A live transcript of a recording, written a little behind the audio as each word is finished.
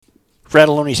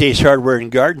Frattallone's Ace Hardware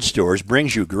and Garden Stores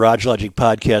brings you Garage Logic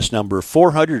Podcast number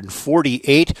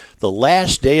 448, the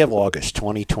last day of August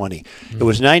 2020. It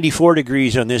was 94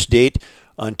 degrees on this date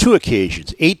on two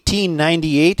occasions,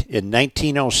 1898 and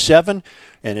 1907,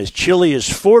 and as chilly as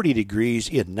 40 degrees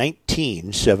in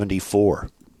 1974.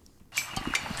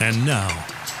 And now,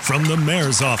 from the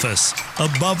mayor's office,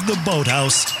 above the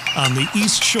boathouse, on the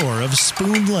east shore of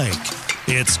Spoon Lake,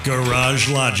 it's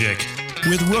Garage Logic,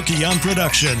 with Rookie on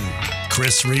production,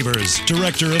 Chris Reavers,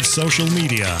 director of social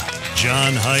media,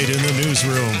 John Hyde in the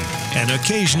newsroom, and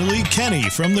occasionally Kenny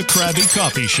from the Krabby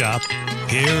Coffee Shop.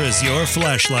 Here is your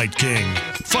flashlight king,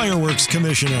 fireworks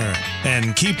commissioner,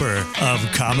 and keeper of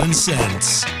common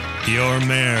sense, your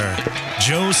mayor,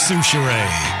 Joe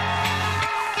Soucheray.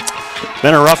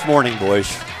 Been a rough morning,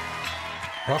 boys.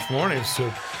 Rough morning, so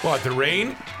what, the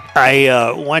rain?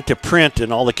 I went to print,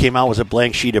 and all that came out was a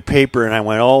blank sheet of paper, and I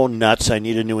went, oh, nuts, I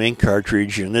need a new ink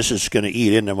cartridge, and this is going to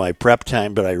eat into my prep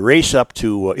time. But I race up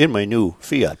to, in my new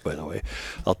Fiat, by the way.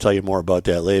 I'll tell you more about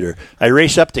that later. I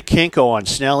race up to Kinko on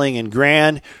Snelling and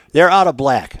Grand. They're out of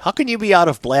black. How can you be out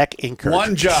of black ink cartridges?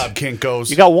 One job, Kinko's.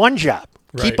 You got one job.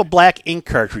 Right. Keep a black ink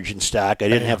cartridge in stock. I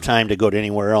didn't have time to go to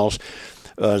anywhere else.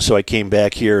 So I came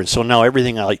back here, and so now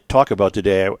everything I talk about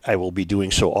today, I will be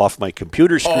doing so off my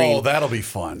computer screen. Oh, that'll be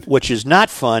fun. Which is not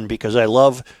fun because I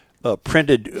love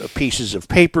printed pieces of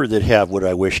paper that have what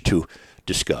I wish to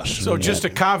discuss. So just a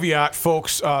caveat,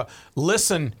 folks,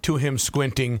 listen to him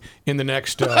squinting in the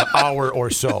next hour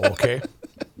or so, okay?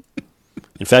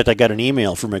 In fact, I got an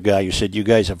email from a guy who said, you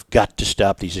guys have got to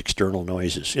stop these external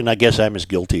noises. And I guess I'm as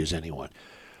guilty as anyone.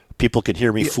 People can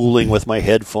hear me fooling with my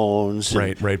headphones.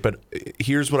 Right. But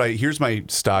here's my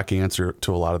stock answer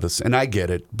to a lot of this, and I get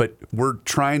it. But we're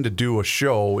trying to do a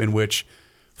show in which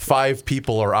 5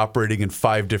 people are operating in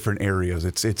 5 different areas.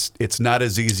 It's not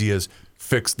as easy as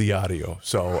fix the audio.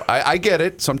 So I get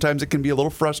it. Sometimes it can be a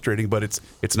little frustrating, but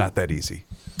it's not that easy.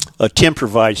 Tim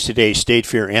provides today's State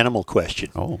Fair animal question.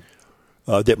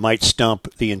 That might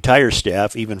stump the entire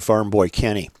staff, even Farm Boy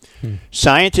Kenny.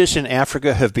 Scientists in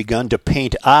Africa have begun to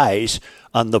paint eyes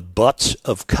on the butts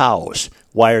of cows.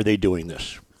 Why are they doing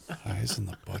this? Eyes on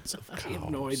the butts of cows. I have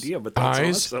no idea, but that's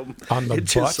Eyes awesome. on the it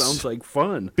butts? just sounds like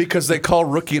fun. Because they call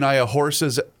Rookie and I a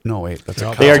horse's... No, wait, that's a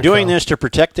cow. They are doing this to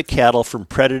protect the cattle from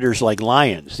predators like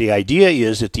lions. The idea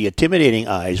is that the intimidating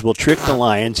eyes will trick the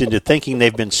lions into thinking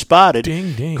they've been spotted,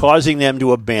 Ding, ding. causing them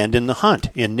to abandon the hunt.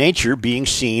 In nature, being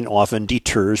seen often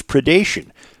deters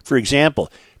predation. For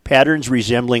example, patterns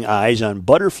resembling eyes on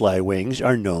butterfly wings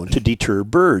are known to deter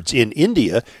birds. In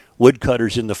India,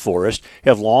 woodcutters in the forest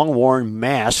have long worn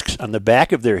masks on the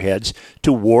back of their heads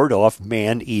to ward off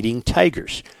man-eating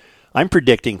tigers. I'm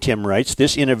predicting, Tim writes,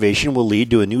 this innovation will lead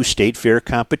to a new state fair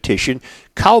competition,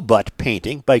 cow butt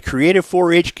painting, by creative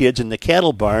 4-H kids in the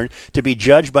cattle barn to be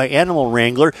judged by animal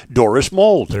wrangler Doris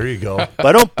Mold. There you go.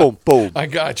 Ba-dum-boom-boom. I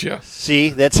got you.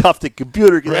 See, that's off the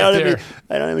computer. Right I there.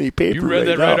 don't have any paper. You read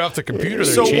that now. right off the computer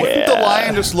there, So Chief. wouldn't the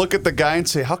lion just look at the guy and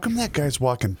say, how come that guy's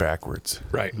walking backwards?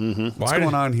 Right. What's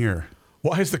going on here?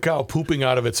 Why is the cow pooping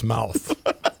out of its mouth?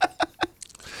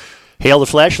 Hail the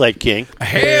Flashlight King.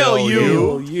 Hail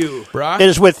You. you. Brah. It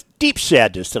is with deep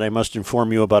sadness that I must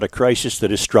inform you about a crisis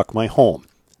that has struck my home.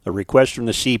 A request from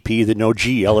the CP that no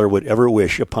GLer would ever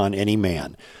wish upon any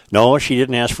man. No, she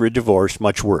didn't ask for a divorce,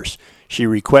 much worse. She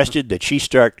requested that she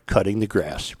start cutting the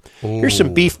grass. Here's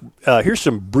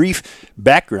some brief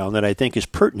background that I think is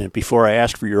pertinent before I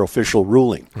ask for your official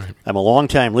ruling. Right. I'm a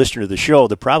longtime listener to the show.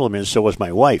 The problem is, so was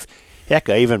my wife. Heck,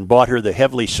 I even bought her the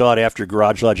heavily sought-after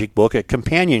Garage Logic book, A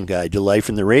Companion Guide to Life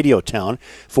in the Radio Town,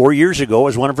 4 years ago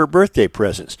as one of her birthday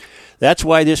presents. That's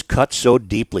why this cuts so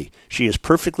deeply. She is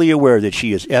perfectly aware that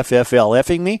she is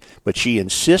FFLFing me, but she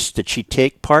insists that she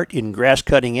take part in grass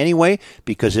cutting anyway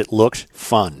because it looks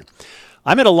fun.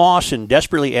 I'm at a loss and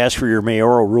desperately ask for your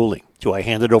mayoral ruling. Do I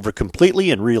hand it over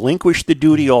completely and relinquish the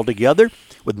duty altogether,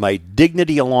 with my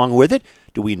dignity along with it?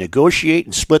 Do we negotiate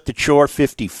and split the chore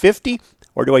 50-50?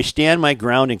 Or do I stand my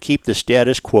ground and keep the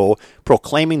status quo,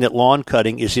 proclaiming that lawn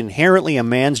cutting is inherently a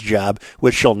man's job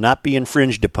which shall not be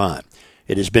infringed upon?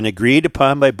 It has been agreed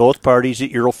upon by both parties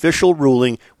that your official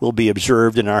ruling will be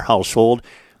observed in our household.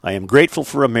 I am grateful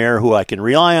for a mayor who I can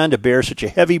rely on to bear such a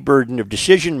heavy burden of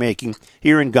decision-making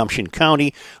here in Gumption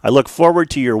County. I look forward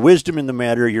to your wisdom in the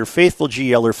matter. Your faithful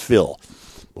GLer, Phil.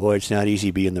 Boy, it's not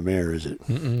easy being the mayor, is it?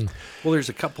 Mm-mm. Well, there's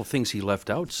a couple things he left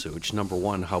out, Such. Number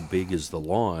one, how big is the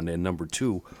lawn? And number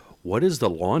two, what is the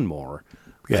lawnmower?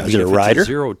 Yeah, is it a rider?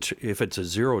 If it's a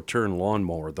zero-turn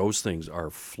lawnmower, those things are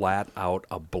flat out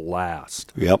a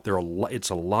blast. Yep. It's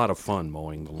a lot of fun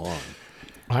mowing the lawn.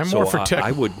 I'm So more for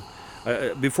I would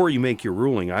before you make your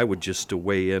ruling, I would just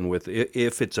weigh in with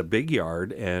if it's a big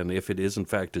yard and if it is in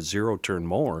fact a zero-turn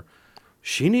mower,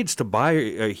 he needs to buy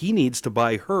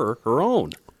her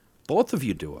own. Both of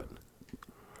you do it.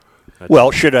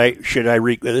 Well, should I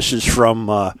this is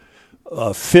from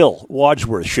Phil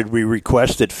Wadsworth. Should we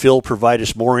request that Phil provide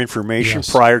us more information Yes.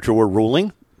 prior to a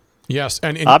ruling? Yes,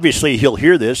 and Obviously, he'll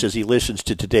hear this as he listens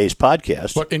to today's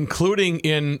podcast. but including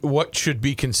in what should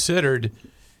be considered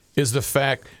is the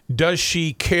fact, does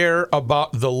she care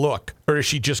about the look, or is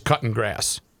she just cutting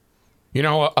grass? You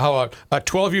know how a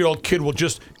 12-year-old kid will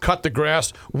just cut the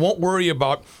grass, won't worry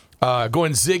about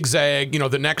going zigzag,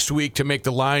 the next week to make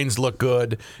the lines look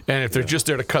good, and if they're just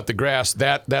there to cut the grass,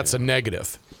 that's a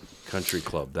negative. Country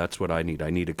club. That's what I need.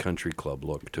 I need a country club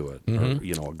look to it.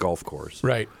 Or, a golf course.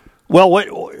 Right. Well,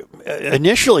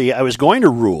 initially I was going to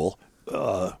rule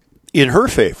in her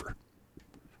favor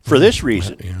for this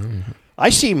reason. I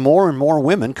see more and more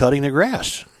women cutting the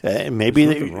grass. Maybe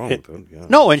nothing wrong with it, yeah.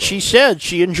 No, and she said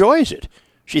she enjoys it.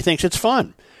 She thinks it's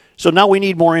fun. So now we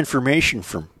need more information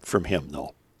from him,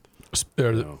 though.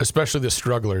 Especially the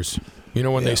strugglers.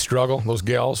 When they struggle, those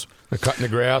gals, they're cutting the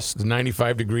grass, the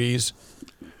 95 degrees,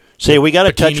 Say we got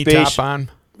to touch bikini base. top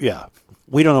on. Yeah,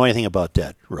 we don't know anything about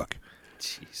that, Rook.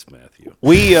 Jeez, Matthew.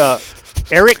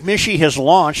 Eric Mishi has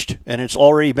launched, and it's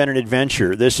already been an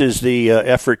adventure. This is the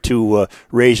effort to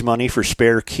raise money for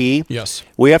Spare Key. Yes.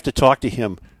 We have to talk to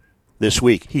him this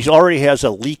week. He already has a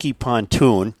leaky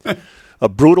pontoon, a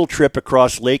brutal trip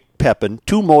across Lake Pepin,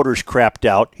 2 motors crapped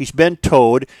out. He's been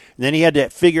towed, and then he had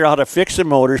to figure out how to fix the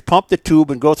motors, pump the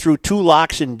tube, and go through 2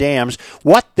 locks and dams.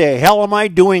 What the hell am I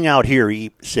doing out here,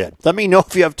 he said. Let me know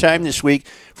if you have time this week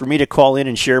for me to call in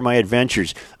and share my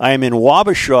adventures. I am in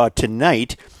Wabasha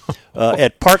tonight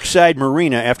at Parkside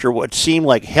Marina after what seemed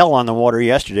like hell on the water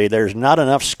yesterday. There's not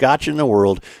enough scotch in the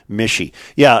world, Mishi.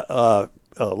 Yeah,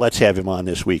 let's have him on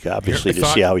this week, obviously, to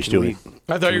see how he's doing.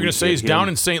 I thought you were going to say he's down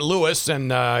in St. Louis,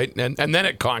 and then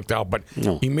it conked out, but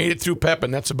he made it through Pepin.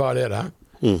 That's about it, huh?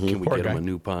 Can we Poor get guy. him a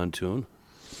new pontoon?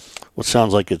 Well, it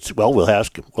sounds like it's. Well, we'll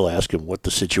ask him. We'll ask him what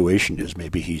the situation is.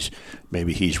 Maybe he's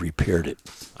repaired it.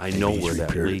 I know Maybe he's where that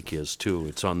repaired it. leak is, too.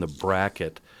 It's on the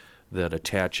bracket that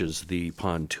attaches the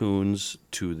pontoons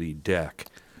to the deck,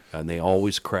 and they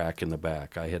always crack in the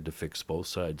back. I had to fix both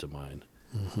sides of mine.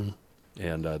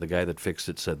 And the guy that fixed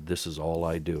it said, this is all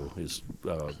I do, is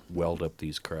weld up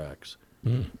these cracks.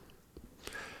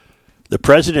 The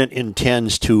president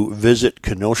intends to visit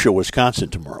Kenosha, Wisconsin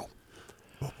tomorrow.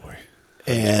 Oh boy.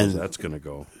 And That's going to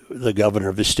go. the governor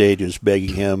of the state is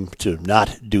begging him to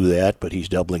not do that, but he's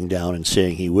doubling down and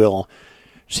saying he will.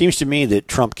 Seems to me that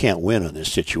Trump can't win on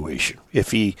this situation.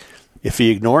 If he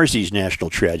ignores these national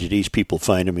tragedies, people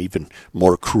find him even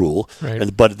more cruel.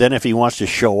 Right. But then if he wants to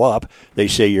show up, they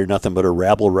say you're nothing but a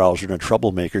rabble-rouser and a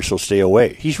troublemaker, so stay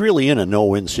away. He's really in a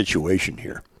no-win situation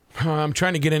here. I'm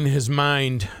trying to get in his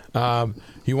mind.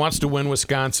 He wants to win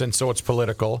Wisconsin, so it's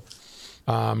political.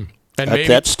 And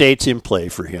That state's in play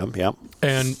for him, yeah.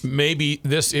 And maybe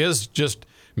this is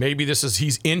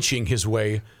he's inching his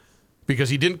way, because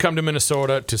he didn't come to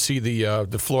Minnesota to see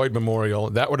the Floyd Memorial.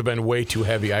 That would have been way too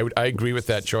heavy. I agree with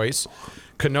that choice.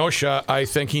 Kenosha, I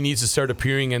think he needs to start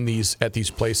appearing at these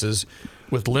places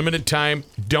with limited time.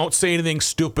 Don't say anything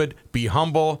stupid. Be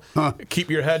humble. Keep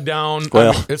your head down.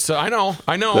 Well, I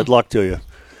know. Good luck to you.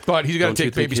 But he's got to Don't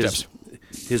you take baby think steps.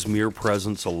 His mere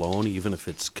presence alone, even if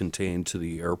it's contained to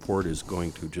the airport, is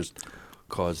going to just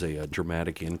cause a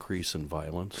dramatic increase in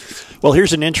violence? Well,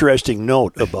 here's an interesting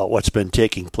note about what's been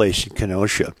taking place in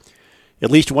Kenosha.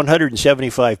 At least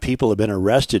 175 people have been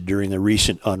arrested during the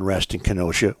recent unrest in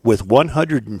Kenosha, with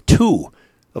 102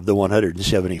 of the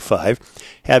 175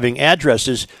 having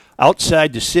addresses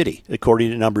outside the city,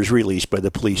 according to numbers released by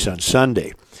the police on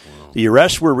Sunday. The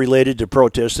arrests were related to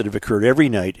protests that have occurred every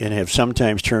night and have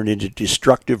sometimes turned into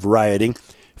destructive rioting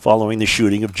following the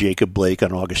shooting of Jacob Blake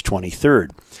on August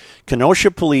 23rd.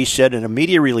 Kenosha police said in a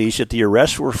media release that the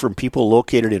arrests were from people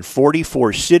located in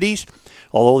 44 cities,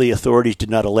 although the authorities did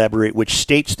not elaborate which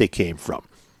states they came from.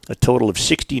 A total of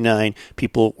 69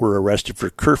 people were arrested for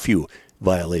curfew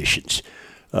violations.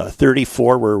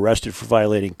 34 were arrested for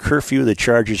violating curfew. The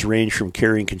charges range from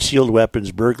carrying concealed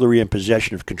weapons, burglary, and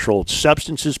possession of controlled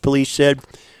substances, police said.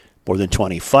 More than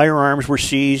 20 firearms were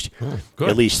seized. Good.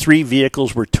 At least 3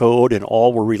 vehicles were towed, and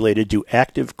all were related to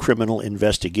active criminal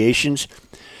investigations.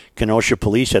 Kenosha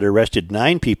police had arrested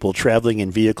 9 people traveling in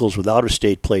vehicles with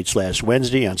out-of-state plates last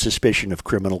Wednesday on suspicion of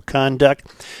criminal conduct.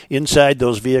 Inside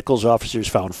those vehicles, officers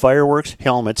found fireworks,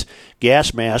 helmets,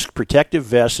 gas masks, protective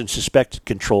vests, and suspected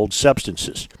controlled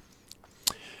substances.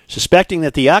 Suspecting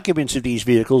that the occupants of these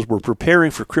vehicles were preparing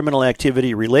for criminal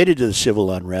activity related to the civil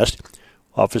unrest,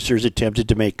 officers attempted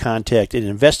to make contact and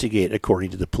investigate,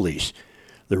 according to the police.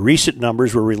 The recent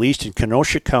numbers were released in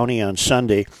Kenosha County on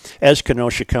Sunday, as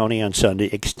Kenosha County on Sunday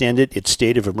extended its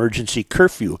state of emergency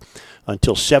curfew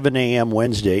until 7 a.m.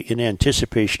 Wednesday in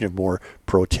anticipation of more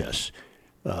protests.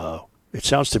 It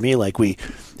sounds to me like we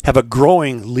have a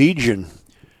growing legion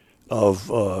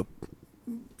of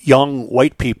young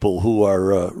white people who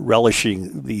are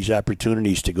relishing these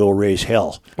opportunities to go raise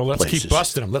hell. Well, let's places. keep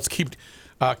busting them. Let's keep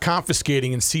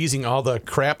confiscating and seizing all the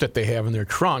crap that they have in their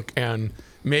trunk, and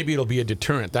maybe it'll be a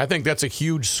deterrent. I think that's a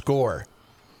huge score.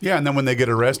 Yeah, and then when they get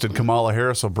arrested, Kamala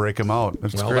Harris will break them out.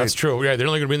 That's Well, great. that's true. Yeah, they're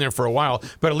only going to be in there for a while,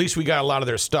 but at least we got a lot of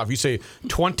their stuff. You say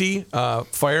 20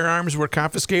 firearms were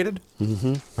confiscated?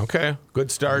 Mm-hmm. Okay,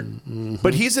 good start. Mm-hmm.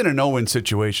 But he's in a no-win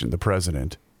situation, the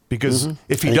president, because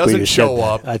if he I think we doesn't just show said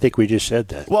that. up, I think we just said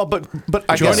that. well, but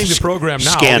I Joining guess, the program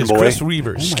now Scan is boy. Chris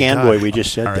Reavers. Scanboy, we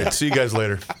just said all that. right, see you guys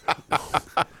later.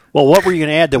 Well, what were you going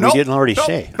to add that we didn't already nope,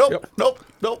 say? Nope,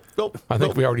 nope. I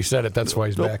think we already said it. That's why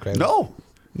he's back. Right? No.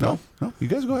 You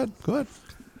guys go ahead. Go ahead.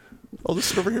 Oh,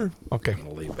 this is over here. Okay. I'm going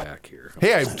to lay back here.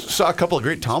 Hey, I saw a couple of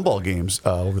great tomball games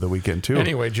over the weekend, too.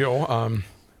 Anyway, Joe,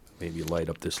 Maybe light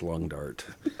up this lung dart.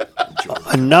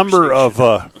 A number of.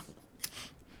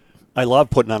 I love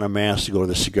putting on a mask to go to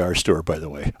the cigar store, by the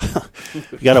way.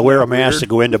 You got to wear a mask to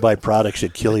go in to buy products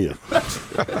that kill you.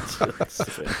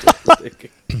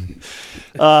 Fantastic.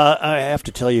 I have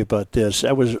to tell you about this.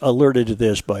 I was alerted to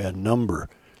this by a number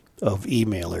of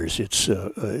emailers. It's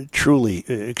truly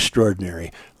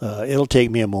extraordinary. It'll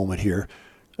take me a moment here.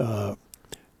 Joe,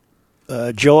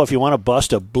 if you want to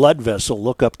bust a blood vessel,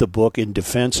 look up the book In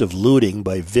Defense of Looting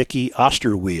by Vicky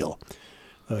Osterweel.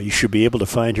 You should be able to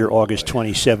find her August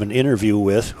 27 interview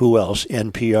with, who else,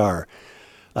 NPR.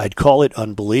 I'd call it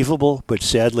unbelievable, but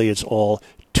sadly it's all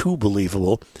too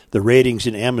believable. The ratings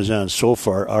in Amazon so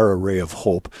far are a ray of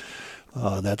hope.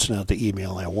 That's not the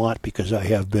email I want because I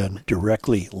have been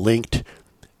directly linked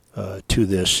to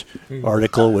this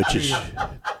article, which is...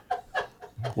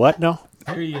 What now?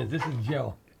 Here he is. This is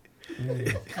Joe.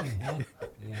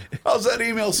 How's that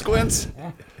email, Squints?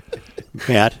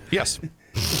 Matt? yes.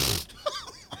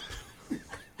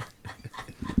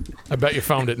 I bet you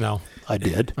found it now. I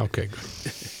did. Okay, good.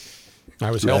 I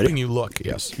was Ready? helping you look,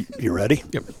 yes. You ready?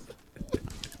 Yep.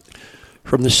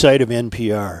 From the site of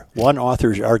NPR, one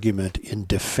author's argument in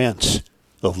defense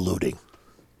of looting.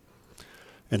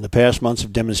 In the past months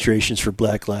of demonstrations for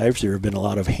Black Lives, there have been a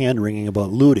lot of hand-wringing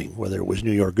about looting, whether it was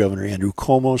New York Governor Andrew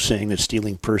Cuomo saying that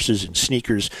stealing purses and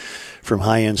sneakers from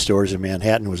high-end stores in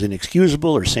Manhattan was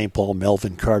inexcusable, or St. Paul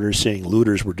Melvin Carter saying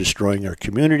looters were destroying our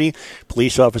community.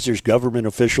 Police officers, government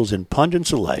officials, and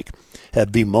pundits alike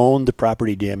have bemoaned the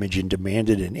property damage and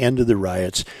demanded an end to the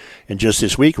riots. And just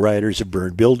this week, rioters have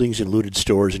burned buildings and looted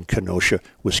stores in Kenosha,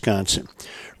 Wisconsin.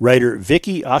 Writer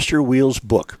Vicky Osterweel's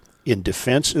book, In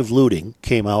Defense of Looting,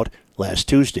 came out last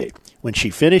Tuesday. When she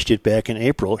finished it back in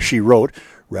April, she wrote,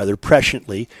 rather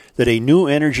presciently, that a new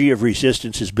energy of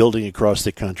resistance is building across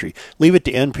the country. Leave it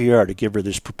to NPR to give her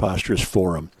this preposterous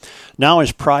forum. Now,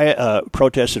 as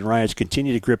protests and riots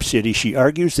continue to grip cities, she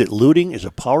argues that looting is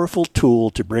a powerful tool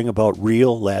to bring about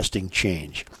real, lasting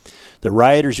change. The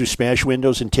rioters who smash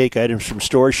windows and take items from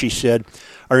stores, she said,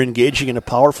 are engaging in a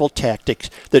powerful tactic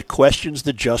that questions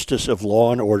the justice of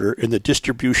law and order in the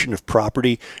distribution of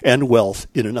property and wealth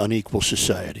in an unequal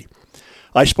society.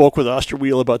 I spoke with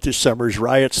Osterweel about this summer's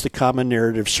riots, the common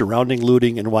narrative surrounding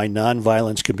looting, and why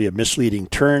nonviolence can be a misleading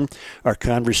term. Our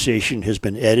conversation has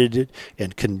been edited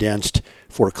and condensed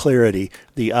for clarity.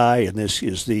 The I, and this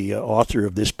is the author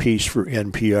of this piece for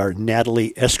NPR,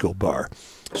 Natalie Escobar.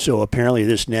 So apparently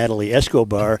this Natalie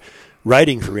Escobar,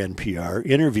 writing for NPR,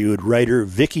 interviewed writer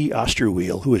Vicky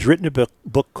Osterweel, who has written a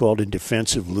book called In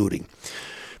Defense of Looting.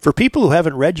 For people who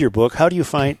haven't read your book, how do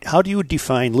you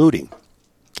define looting?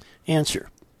 Answer.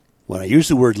 When I use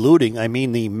the word looting, I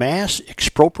mean the mass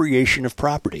expropriation of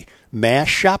property, mass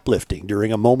shoplifting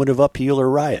during a moment of upheaval or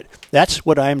riot. That's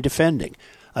what I'm defending.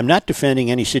 I'm not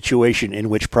defending any situation in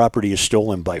which property is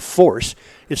stolen by force.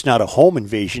 It's not a home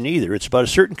invasion either. It's about a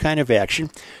certain kind of action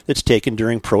that's taken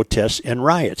during protests and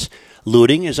riots.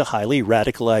 Looting is a highly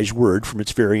radicalized word from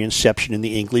its very inception in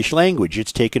the English language.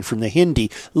 It's taken from the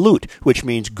Hindi loot, which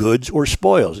means goods or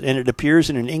spoils, and it appears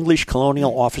in an English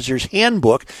colonial officer's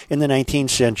handbook in the 19th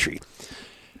century.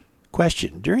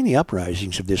 Question. During the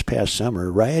uprisings of this past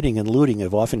summer, rioting and looting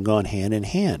have often gone hand in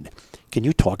hand. Can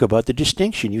you talk about the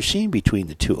distinction you've seen between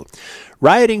the two?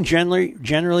 Rioting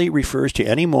generally refers to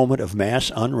any moment of mass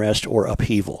unrest or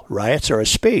upheaval. Riots are a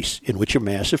space in which a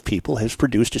mass of people has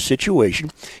produced a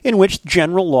situation in which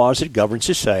general laws that govern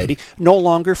society no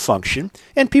longer function,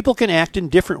 and people can act in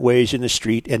different ways in the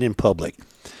street and in public.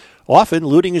 Often,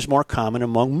 looting is more common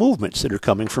among movements that are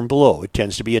coming from below. It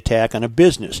tends to be attack on a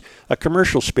business, a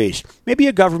commercial space, maybe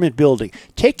a government building,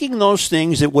 taking those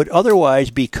things that would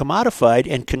otherwise be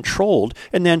commodified and controlled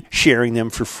and then sharing them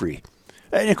for free.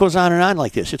 And it goes on and on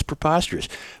like this. It's preposterous.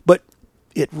 But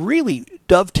it really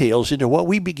dovetails into what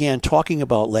we began talking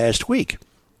about last week.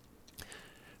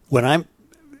 When I'm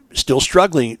still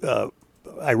struggling,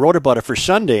 I wrote about it for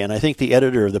Sunday, and I think the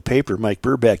editor of the paper, Mike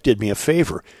Burback, did me a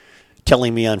favor,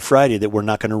 telling me on Friday that we're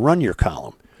not going to run your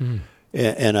column.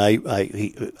 And I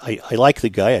like the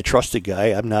guy. I trust the guy.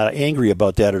 I'm not angry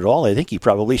about that at all. I think he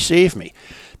probably saved me,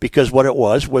 because what it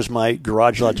was my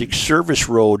Garage Logic service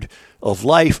road of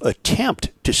life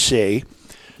attempt to say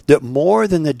that more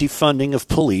than the defunding of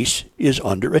police is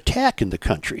under attack in the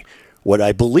country. What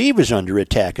I believe is under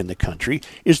attack in the country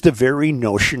is the very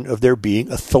notion of there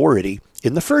being authority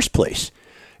in the first place.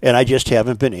 And I just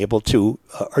haven't been able to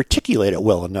articulate it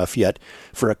well enough yet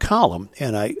for a column,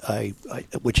 and I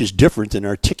which is different than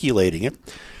articulating it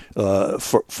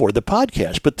for the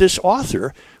podcast. But this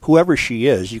author, whoever she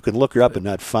is, you can look her up and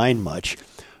not find much,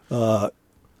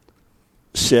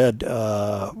 said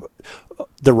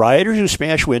the rioters who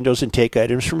smash windows and take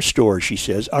items from stores, she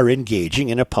says, are engaging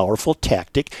in a powerful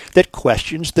tactic that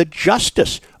questions the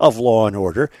justice of law and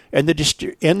order and the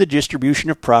distribution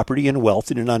of property and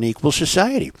wealth in an unequal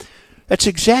society. That's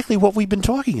exactly what we've been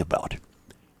talking about.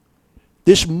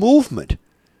 This movement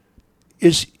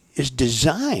is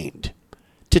designed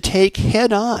to take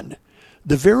head on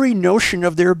the very notion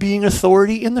of there being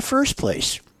authority in the first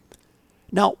place.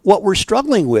 Now, what we're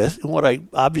struggling with, and what I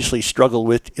obviously struggled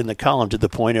with in the column to the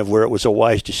point of where it was a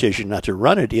wise decision not to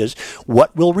run it, is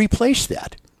what will replace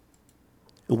that?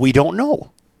 We don't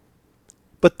know.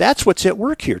 But that's what's at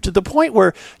work here, to the point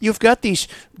where you've got these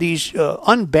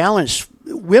unbalanced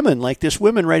women, like this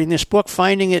woman writing this book,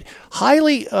 finding it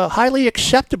highly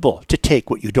acceptable to take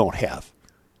what you don't have.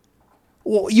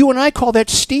 Well, you and I call that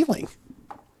stealing.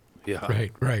 Yeah.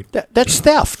 Right. That's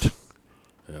theft.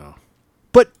 Yeah.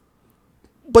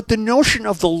 But the notion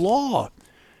of the law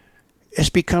has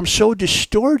become so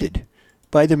distorted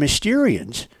by the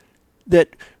Mysterians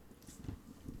that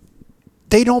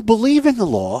they don't believe in the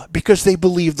law, because they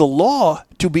believe the law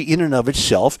to be in and of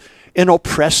itself an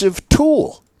oppressive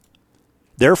tool.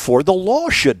 Therefore, the law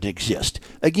shouldn't exist.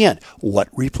 Again, what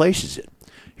replaces it?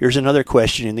 Here's another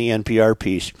question in the NPR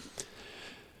piece.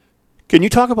 Can you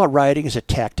talk about rioting as a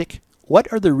tactic? What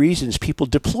are the reasons people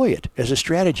deploy it as a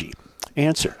strategy?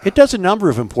 Answer. It does a number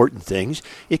of important things.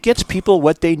 It gets people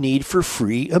what they need for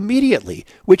free immediately,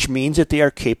 which means that they are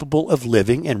capable of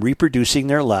living and reproducing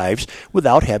their lives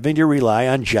without having to rely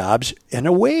on jobs and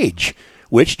a wage,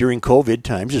 which during COVID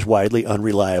times is widely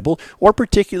unreliable, or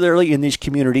particularly in these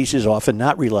communities is often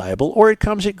not reliable, or it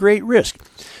comes at great risk.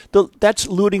 That's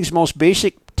looting's most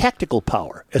basic tactical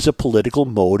power as a political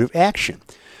mode of action.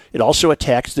 It also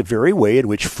attacks the very way in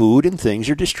which food and things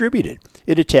are distributed.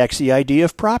 It attacks the idea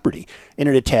of property, and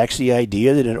it attacks the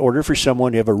idea that in order for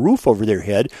someone to have a roof over their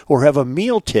head or have a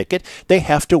meal ticket, they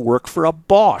have to work for a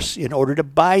boss in order to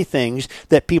buy things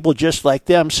that people just like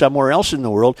them somewhere else in the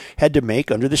world had to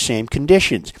make under the same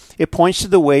conditions. It points to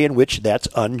the way in which that's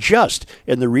unjust,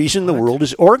 and the reason the world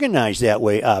is organized that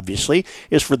way, obviously,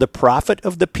 is for the profit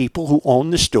of the people who own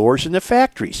the stores and the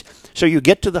factories. So you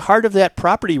get to the heart of that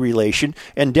property relation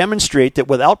and demonstrate that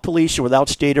without police and without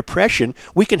state oppression,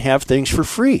 we can have things for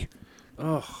free.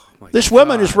 This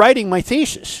woman is writing my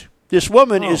thesis. This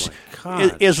woman is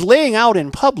laying out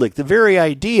in public the very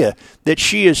idea that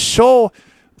she is so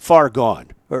far gone,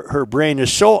 her brain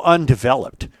is so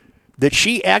undeveloped, that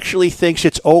she actually thinks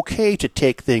it's okay to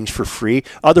take things for free,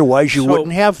 otherwise you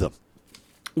wouldn't have them.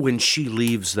 When she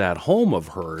leaves that home of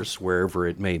hers, wherever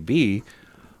it may be,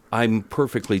 I'm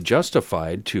perfectly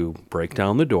justified to break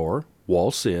down the door,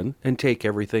 waltz in, and take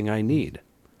everything I need.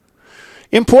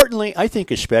 Importantly, I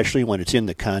think especially when it's in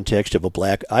the context of a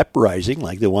black uprising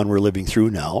like the one we're living through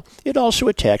now, it also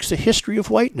attacks the history of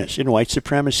whiteness and white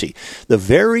supremacy. The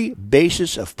very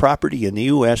basis of property in the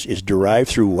U.S. is derived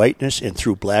through whiteness and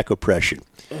through black oppression.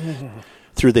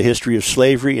 through the history of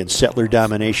slavery and settler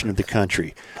domination of the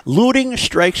country. Looting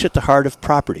strikes at the heart of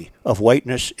property, of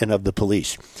whiteness, and of the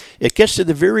police. It gets to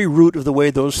the very root of the way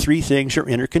those three things are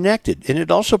interconnected, and it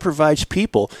also provides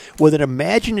people with an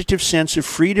imaginative sense of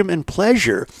freedom and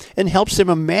pleasure and helps them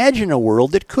imagine a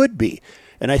world that could be.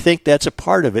 And I think that's a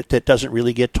part of it that doesn't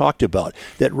really get talked about,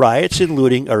 that riots and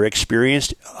looting are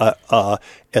experienced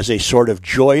as a sort of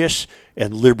joyous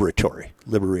and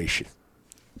liberation.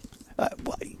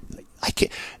 I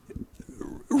can't.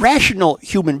 Rational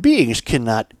human beings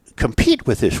cannot compete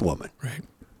with this woman. Right.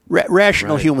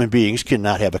 Rational Right. human beings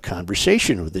cannot have a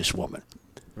conversation with this woman.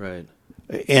 Right.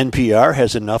 NPR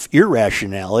has enough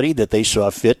irrationality that they saw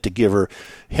fit to give her,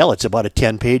 hell, it's about a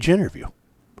 10-page interview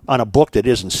on a book that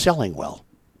isn't selling well.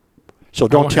 So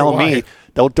don't wonder tell why. me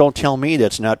don't tell me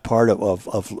that's not part of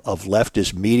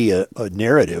leftist media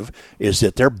narrative, is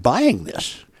that they're buying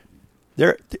this.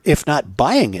 They're, if not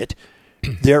buying it,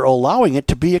 they're allowing it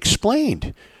to be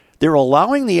explained. They're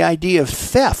allowing the idea of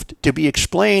theft to be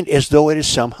explained as though it is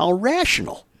somehow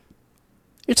rational.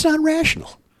 It's not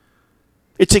rational.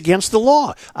 It's against the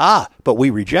law. But we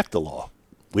reject the law.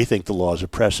 We think the law is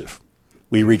oppressive.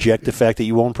 We reject the fact that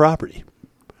you own property.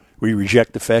 We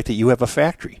reject the fact that you have a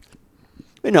factory.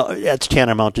 That's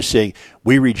tantamount to saying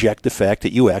we reject the fact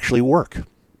that you actually work.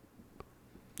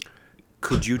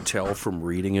 Could you tell from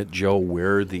reading it, Joe,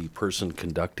 where the person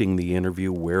conducting the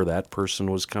interview, where that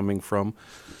person was coming from?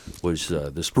 Was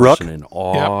this Brooke? person in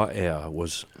awe? Yeah,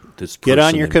 was this person Get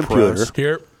on your computer. impressed?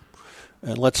 Here.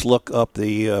 And let's look up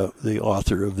the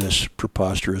author of this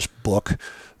preposterous book.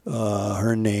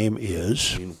 Her name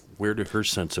is... I mean, where do her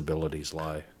sensibilities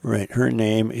lie? Right, her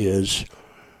name is...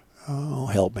 Oh,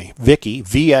 help me. Vicky,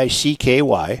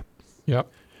 Vicky, Yep.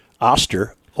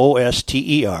 Oster,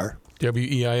 Oster,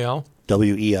 Weil.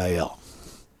 Weil.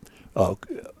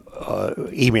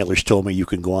 Emailers told me you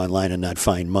can go online and not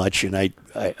find much, and I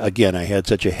had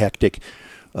such a hectic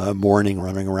morning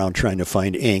running around trying to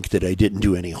find ink that I didn't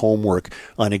do any homework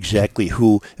on exactly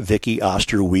who Vicky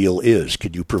Osterweil is.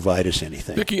 Could you provide us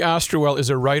anything? Vicky Osterwell is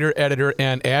a writer, editor,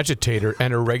 and agitator,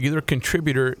 and a regular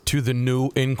contributor to the New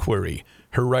Inquiry.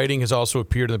 Her writing has also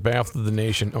appeared in the Bath of the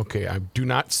Nation. Okay, I do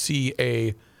not see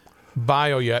a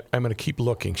bio yet. I'm going to keep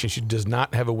looking. She does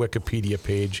not have a Wikipedia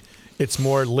page. It's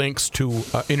more links to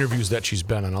interviews that she's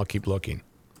been on. I'll keep looking.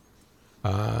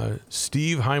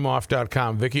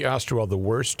 SteveHeimoff.com. Vicky Osterwell, the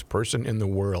worst person in the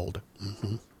world.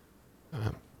 Mm-hmm.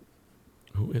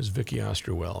 Who is Vicky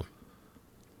Osterwell?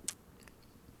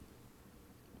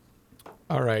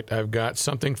 All right, I've got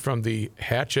something from the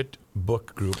Hatchet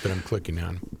Book Group that I'm clicking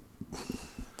on.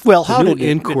 Well, The how New did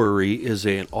Inquiry is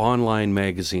an online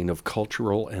magazine of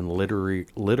cultural and literary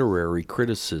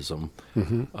criticism.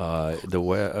 Mm-hmm. The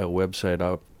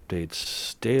website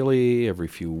updates daily, every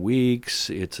few weeks.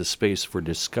 It's a space for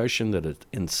discussion that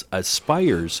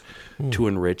aspires to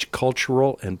enrich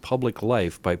cultural and public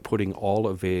life by putting all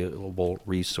available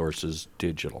resources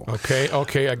digital.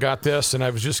 Okay, I got this, and I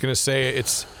was just going to say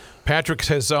Patrick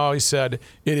has always said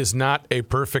it is not a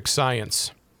perfect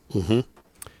science. Mm-hmm.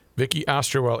 Vicky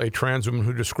Osterwell, a trans woman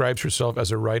who describes herself as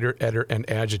a writer, editor, and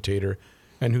agitator,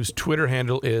 and whose Twitter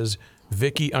handle is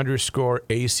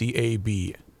Vicky_ACAB.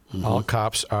 Mm-hmm. All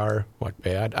cops are,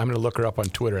 bad? I'm going to look her up on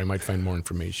Twitter. I might find more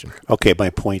information. Okay, my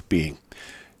point being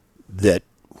that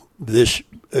this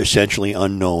essentially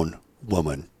unknown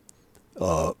woman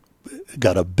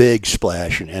got a big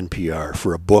splash in NPR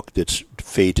for a book that's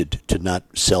fated to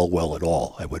not sell well at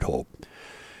all, I would hope.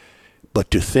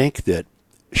 But to think that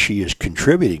she is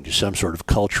contributing to some sort of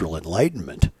cultural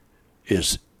enlightenment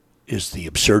is the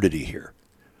absurdity here.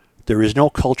 There is no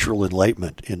cultural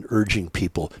enlightenment in urging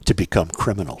people to become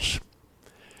criminals.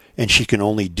 And she can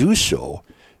only do so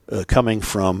coming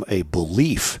from a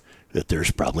belief that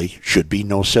there's probably should be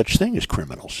no such thing as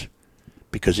criminals,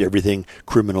 because everything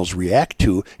criminals react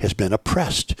to has been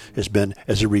oppressed, has been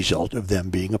as a result of them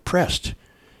being oppressed.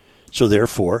 So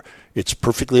therefore, it's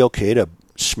perfectly okay to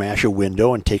smash a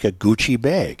window and take a Gucci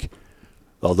bag.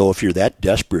 Although if you're that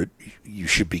desperate, you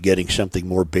should be getting something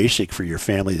more basic for your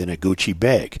family than a Gucci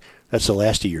bag. That's the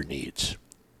last of your needs.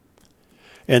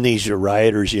 And these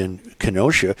rioters in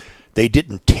Kenosha, they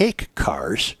didn't take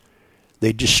cars.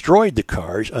 They destroyed the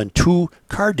cars on 2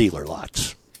 car dealer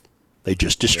lots. They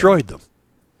just destroyed them.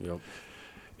 Yep.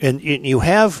 And you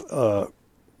have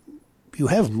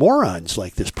morons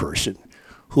like this person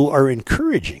who are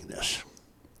encouraging this.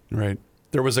 Right.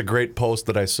 There was a great post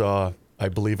that I saw, I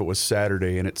believe it was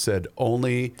Saturday, and it said,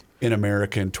 only in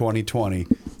America in 2020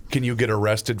 can you get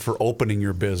arrested for opening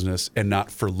your business and not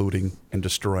for looting and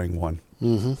destroying one.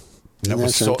 Mm-hmm. And that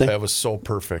was so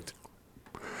perfect.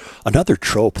 Another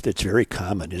trope that's very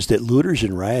common is that looters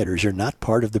and rioters are not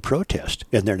part of the protest,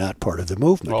 and they're not part of the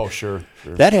movement. Oh, sure.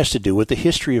 That has to do with the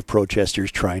history of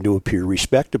protesters trying to appear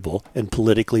respectable and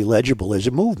politically legible as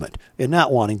a movement, and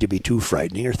not wanting to be too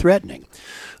frightening or threatening.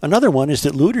 Another one is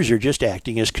that looters are just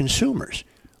acting as consumers.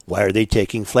 Why are they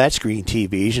taking flat screen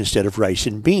TVs instead of rice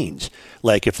and beans?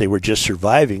 Like if they were just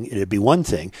surviving, it'd be one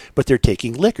thing, but they're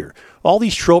taking liquor. All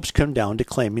these tropes come down to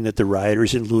claiming that the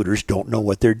rioters and looters don't know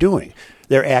what they're doing.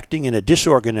 They're acting in a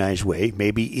disorganized way,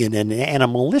 maybe in an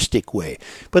animalistic way.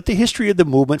 But the history of the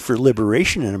movement for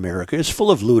liberation in America is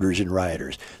full of looters and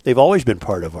rioters. They've always been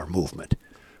part of our movement.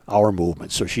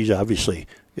 So she's obviously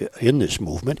in this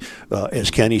movement.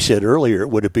 As Kenny said earlier,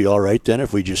 would it be all right then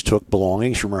if we just took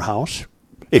belongings from her house?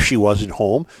 If she wasn't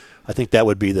home, I think that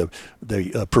would be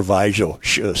the proviso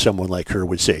someone like her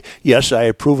would say. Yes, I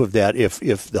approve of that if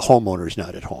the homeowner's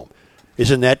not at home.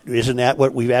 Isn't that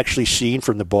what we've actually seen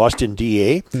from the Boston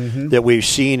DA? Mm-hmm. That we've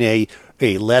seen a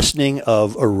lessening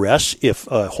of arrests if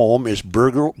a home is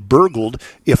burgled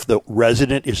if the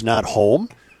resident is not home?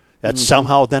 That's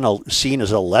somehow then seen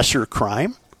as a lesser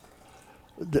crime?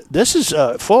 This is,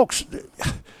 folks,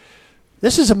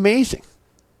 this is amazing.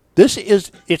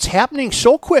 It's happening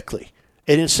so quickly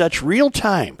and in such real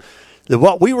time that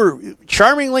what we were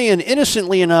charmingly and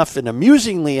innocently enough and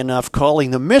amusingly enough calling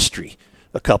the mystery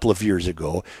a couple of years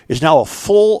ago is now a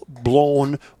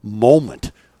full-blown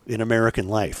moment in American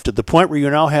life, to the point where you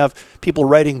now have people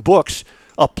writing books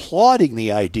applauding the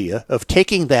idea of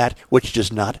taking that which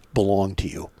does not belong to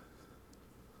you.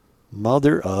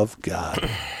 Mother of God.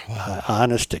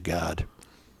 Honest to God.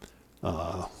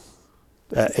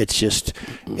 It's just,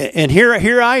 and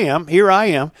here I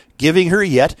am, giving her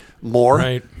yet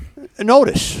more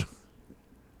notice.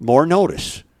 More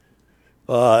notice.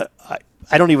 I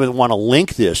don't even want to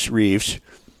link this, Reeves.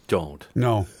 Don't.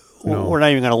 No. We're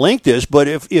not even going to link this, but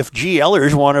if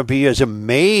GLers want to be as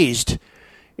amazed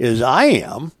as I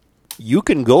am, you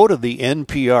can go to the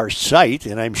NPR site,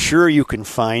 and I'm sure you can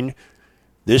find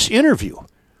this interview.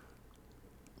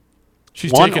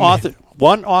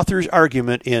 One author's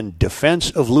argument in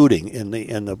defense of looting, and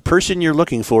the person you're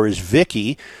looking for is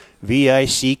Vicky,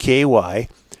 Vicky,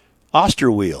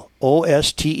 Osterweil,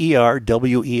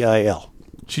 Osterweil.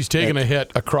 She's taken a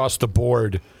hit across the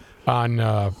board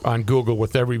on Google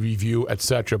with every review,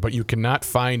 etc. But you cannot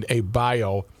find a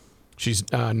bio. She's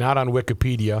not on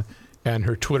Wikipedia, and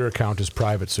her Twitter account is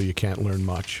private, so you can't learn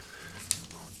much.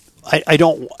 I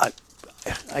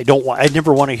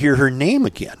never want to hear her name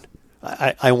again.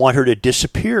 I want her to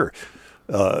disappear.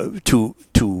 To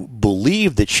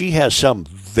believe that she has some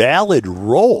valid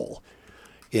role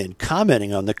in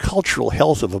commenting on the cultural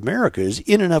health of America is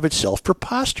in and of itself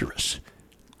preposterous.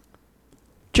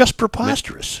 Just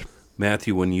preposterous.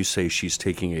 Matthew, when you say she's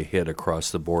taking a hit across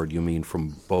the board, you mean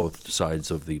from both sides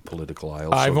of the political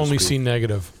aisle? I've only seen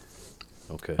negative.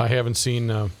 Okay. I haven't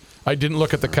seen... I didn't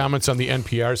look at the comments on the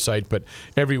NPR site, but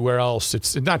everywhere else,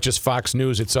 it's not just Fox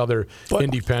News, it's other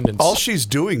independents. All she's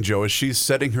doing, Joe, is she's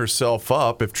setting herself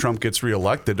up, if Trump gets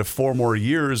reelected, to 4 more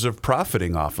years of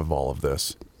profiting off of all of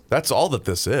this. That's all that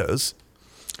this is.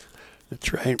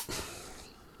 That's right.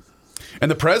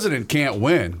 And the president can't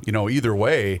win, either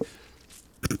way.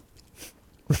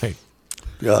 Right.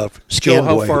 Joe,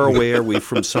 how far away are we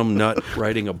from some nut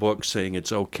writing a book saying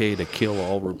it's okay to kill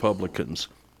all Republicans?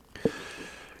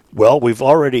 Well, we've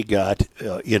already got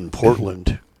in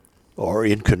Portland, or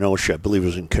in Kenosha, I believe it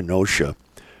was in Kenosha,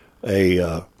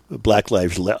 a Black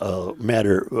Lives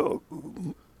Matter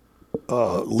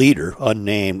leader,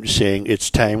 unnamed, saying it's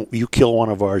time you kill one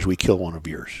of ours, we kill one of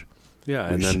yours. Yeah,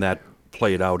 and then that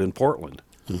played out in Portland.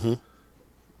 Mm-hmm.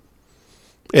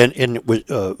 And it was,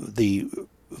 the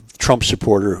Trump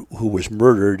supporter who was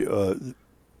murdered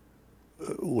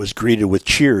was greeted with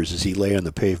cheers as he lay on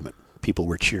the pavement. People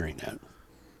were cheering that.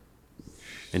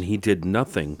 And he did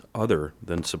nothing other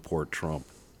than support Trump.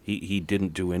 He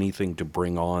didn't do anything to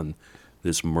bring on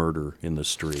this murder in the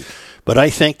street. But I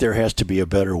think there has to be a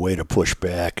better way to push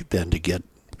back than to get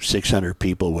 600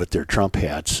 people with their Trump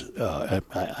hats.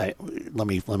 Let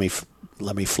me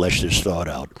flesh this thought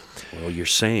out. Well, you're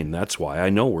sane. That's why I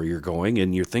know where you're going,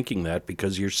 and you're thinking that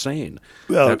because you're sane.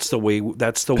 That's the way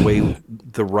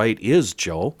the right is,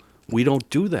 Joe. We don't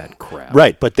do that crap.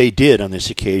 Right, but they did on this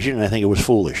occasion, and I think it was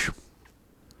foolish.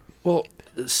 Well,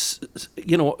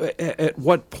 at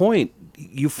what point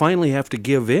you finally have to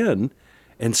give in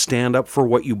and stand up for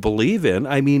what you believe in?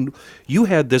 I mean, you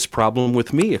had this problem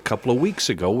with me a couple of weeks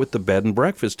ago with the bed and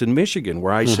breakfast in Michigan,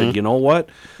 where I said, you know what?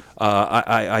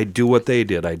 I'd do what they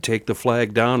did. I'd take the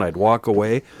flag down. I'd walk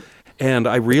away. And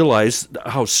I realized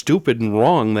how stupid and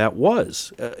wrong that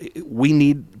was.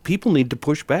 People need to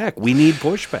push back. We need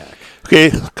pushback. Okay,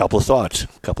 a couple of thoughts.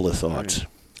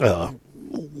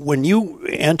 When you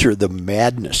enter the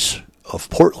madness of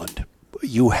Portland,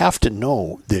 you have to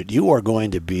know that you are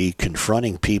going to be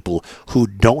confronting people who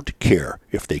don't care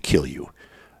if they kill you.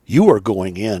 You are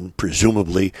going in,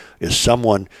 presumably, as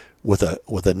someone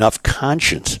with enough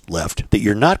conscience left that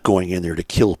you're not going in there to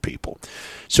kill people.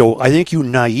 So I think you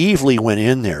naively went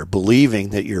in there believing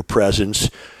that your presence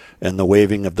and the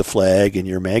waving of the flag and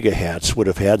your MAGA hats would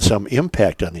have had some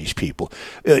impact on these people.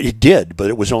 It did, but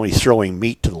it was only throwing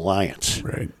meat to the lions.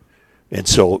 Right. And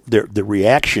so the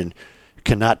reaction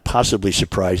cannot possibly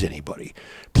surprise anybody.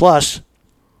 Plus,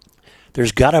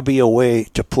 there's got to be a way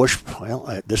to push.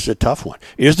 Well, this is a tough one.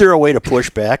 Is there a way to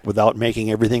push back without making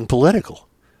everything political?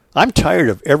 I'm tired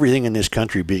of everything in this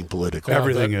country being political.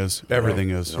 Everything is.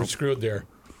 We're screwed there.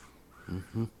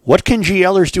 What can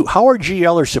GLers do? How are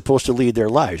GLers supposed to lead their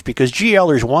lives? Because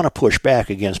GLers want to push back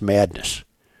against madness.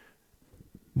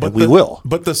 But we will.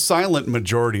 But the silent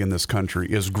majority in this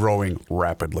country is growing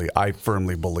rapidly. I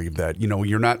firmly believe that.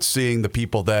 You're not seeing the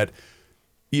people that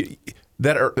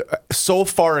are so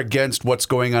far against what's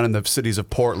going on in the cities of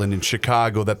Portland and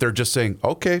Chicago that they're just saying,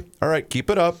 okay, all right, keep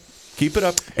it up. Keep it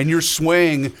up. And you're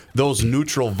swaying those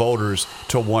neutral voters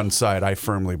to one side. I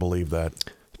firmly believe that.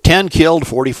 10 killed,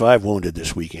 45 wounded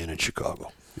this weekend in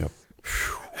Chicago. Yep.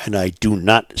 And I do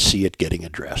not see it getting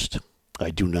addressed.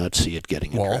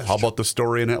 Well, how about the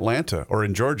story in Atlanta, or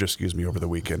in Georgia, over the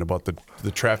weekend about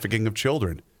the trafficking of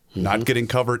children? Not getting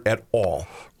covered at all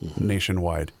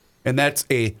nationwide. And that's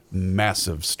a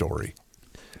massive story.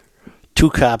 2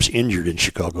 cops injured in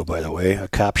Chicago, by the way. A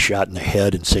cop shot in the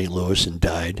head in St. Louis and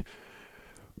died.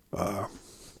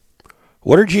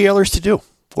 What are GLers to do?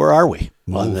 Where are we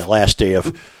on the last day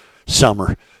of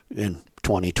summer in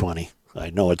 2020? I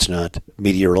know it's not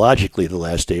meteorologically the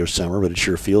last day of summer, but it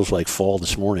sure feels like fall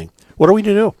this morning. What are we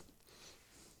to do?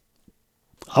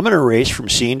 I'm going to race from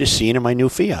scene to scene in my new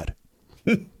Fiat.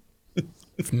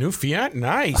 New Fiat?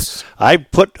 Nice. I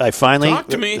finally Talk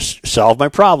to me. Solved my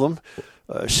problem.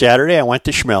 Saturday, I went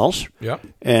to Schmelz, Yep.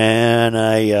 and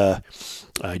I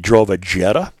drove a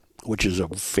Jetta, which is a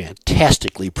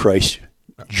fantastically priced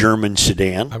German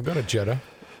sedan. I've got a Jetta.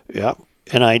 Yeah,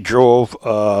 and I drove.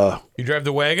 You drive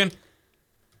the wagon?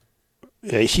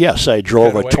 Yes, I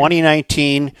drove a wagon?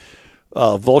 2019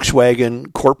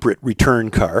 Volkswagen corporate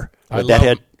return car.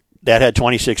 That had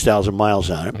 26,000 miles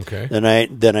on it. Okay.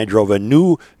 Then I drove a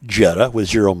new Jetta with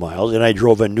 0 miles, and I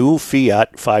drove a new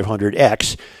Fiat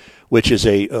 500X, which is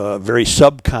a very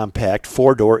subcompact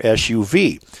 4-door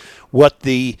SUV. What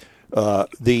the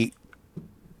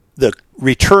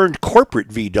returned corporate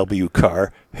VW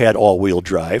car had all-wheel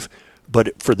drive,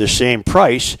 but for the same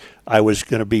price, I was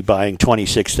going to be buying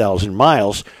 26,000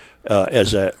 miles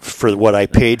for what I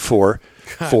paid for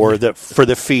the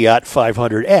Fiat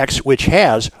 500X, which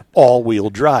has all-wheel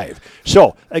drive.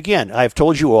 So again, I've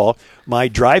told you all, my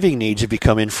driving needs have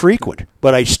become infrequent,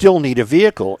 but I still need a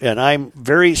vehicle, and I'm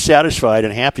very satisfied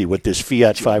and happy with this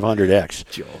Fiat 500X.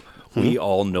 Joe, we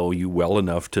all know you well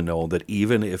enough to know that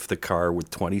even if the car with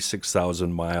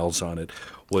 26,000 miles on it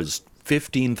was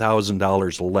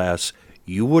 $15,000 less,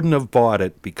 you wouldn't have bought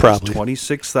it because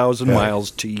 26,000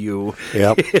 miles to you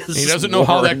is He doesn't know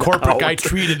how that corporate guy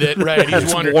treated it, right?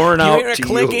 He's wondering, worn out hear it to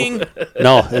clicking? you.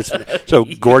 No, it's a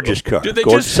gorgeous car.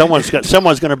 Someone's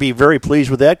going to be very pleased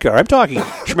with that car. I'm talking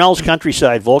Schmelz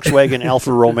Countryside, Volkswagen,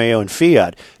 Alfa Romeo, and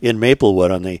Fiat in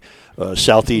Maplewood on the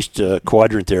southeast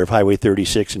quadrant there of Highway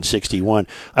 36 and 61.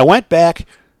 I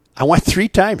went 3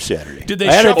 times Saturday. Did they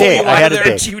I had a shuffle day. you I out had of a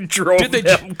there? day. You drove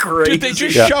them crazy. Did they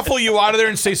just shuffle you out of there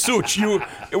and say, Such,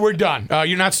 we're done.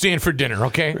 You're not staying for dinner,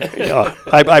 okay?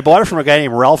 I bought it from a guy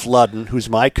named Ralph Ludden, who's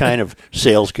my kind of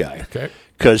sales guy. Okay.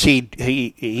 Because he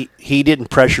didn't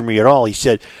pressure me at all. He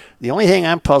said, the only thing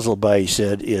I'm puzzled by, he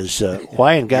said, is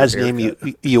why in God's name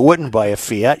you wouldn't buy a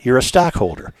Fiat? You're a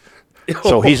stockholder.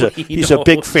 So he's a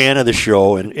big fan of the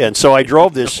show, and so I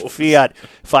drove this Fiat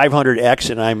 500X,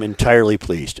 and I'm entirely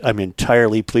pleased.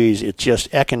 It's just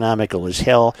economical as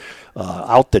hell,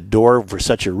 out the door for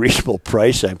such a reasonable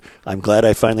price. I'm glad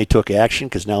I finally took action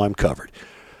because now I'm covered.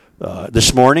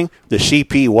 This morning the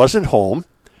CP wasn't home,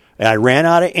 and I ran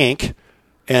out of ink,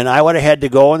 and I would have had to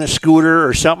go on the scooter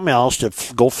or something else to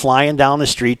go flying down the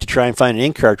street to try and find an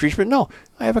ink cartridge. But no,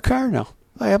 I have a car now.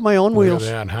 I have my own wheels.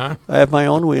 Look at that, huh? I have my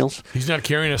own wheels. He's not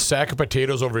carrying a sack of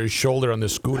potatoes over his shoulder on the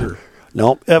scooter.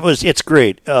 No, it's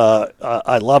great.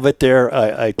 I love it there.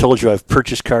 I told you I've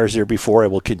purchased cars there before. I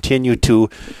will continue to.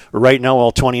 Right now,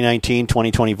 all 2019,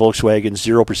 2020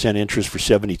 Volkswagens, 0% interest for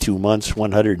 72 months,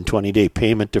 120-day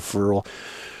payment deferral.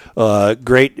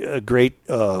 Great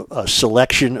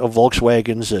selection of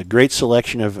Volkswagens, a great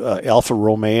selection of Alfa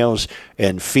Romeos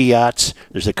and Fiats.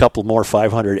 There's a couple more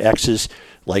 500Xs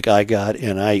like I got,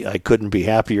 and I couldn't be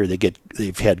happier.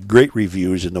 They've had great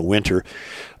reviews in the winter.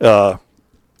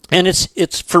 And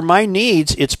it's for my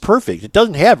needs, it's perfect. It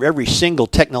doesn't have every single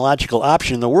technological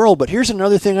option in the world, but here's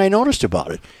another thing I noticed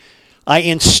about it. I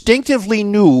instinctively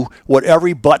knew what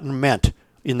every button meant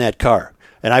in that car.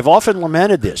 And I've often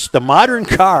lamented this. The modern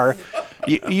car,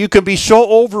 you can be so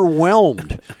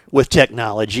overwhelmed with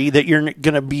technology that you're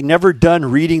going to be never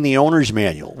done reading the owner's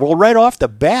manual. Well, right off the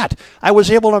bat, I was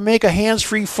able to make a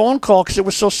hands-free phone call because it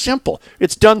was so simple.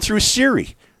 It's done through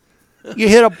Siri.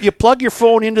 You plug your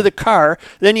phone into the car,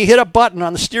 then you hit a button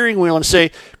on the steering wheel and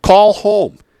say, "Call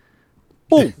home."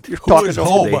 Boom! You're talking to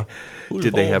home.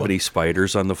 Did they have any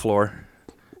spiders on the floor?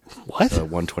 What?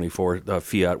 124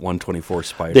 Fiat 124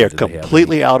 Spider. They're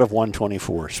completely out of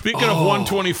 124s. Speaking of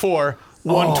 124,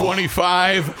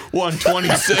 125,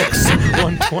 126,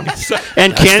 127.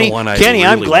 And That's the one I Kenny,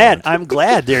 I'm really glad. want. I'm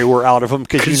glad they were out of them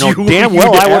because You damn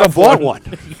well I would have bought one.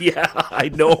 Yeah, I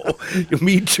know.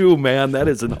 Me too, man. That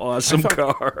is an awesome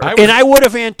car. And I would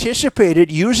have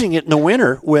anticipated using it in the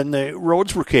winter when the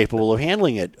roads were capable of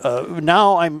handling it.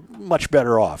 Now I'm much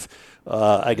better off.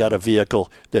 I got a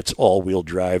vehicle that's all-wheel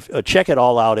drive. Check it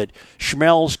all out at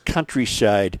Schmelz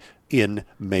Countryside in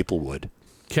Maplewood.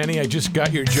 Kenny, I just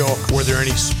got your joke. Were there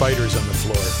any spiders on the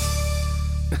floor?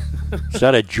 Is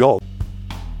that a joke?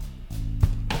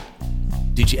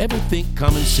 Did you ever think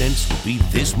common sense would be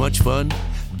this much fun?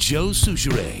 Joe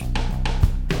Souchere.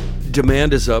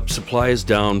 Demand is up, supply is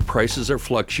down, prices are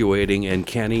fluctuating, and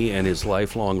Kenny and his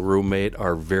lifelong roommate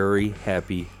are very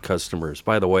happy customers.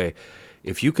 By the way,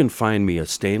 if you can find me a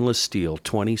stainless steel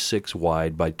 26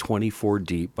 wide by 24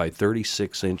 deep by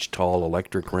 36 inch tall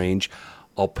electric range,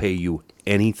 I'll pay you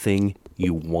anything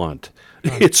you want.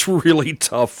 It's really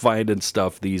tough finding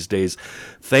stuff these days.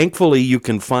 Thankfully, you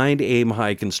can find Aim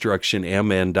High Construction,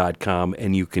 mn.com,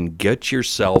 and you can get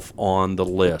yourself on the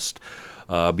list.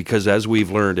 Because as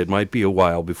we've learned, it might be a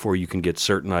while before you can get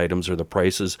certain items, or the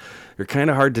prices are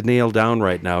kind of hard to nail down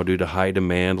right now due to high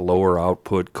demand, lower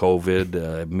output,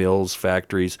 COVID, mills,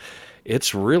 factories.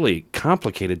 It's really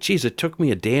complicated. Geez, it took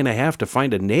me a day and a half to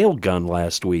find a nail gun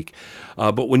last week.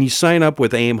 But when you sign up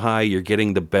with Aim High, you're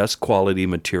getting the best quality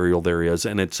material there is,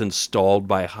 and it's installed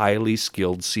by highly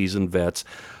skilled, seasoned vets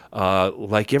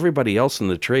like everybody else in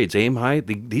the trades. Aim High,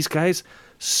 these guys,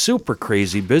 super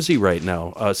crazy busy right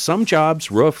now. Some jobs,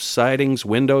 roofs, sidings,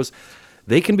 windows,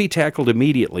 they can be tackled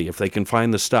immediately if they can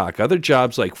find the stock. Other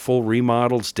jobs like full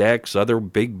remodels, decks, other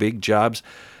big jobs,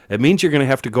 it means you're going to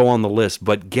have to go on the list.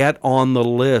 But get on the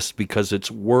list because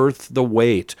it's worth the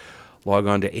wait. Log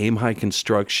on to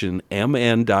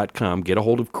aimhighconstructionmn.com. Get a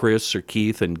hold of Chris or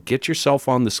Keith and get yourself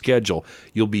on the schedule.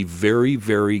 You'll be very,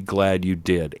 very glad you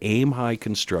did.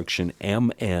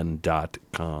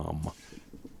 aimhighconstructionmn.com.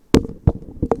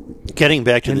 Getting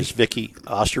back to this Vicky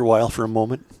Osterweil for a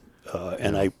moment,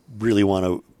 and I really want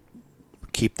to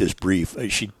keep this brief.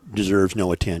 She deserves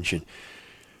no attention.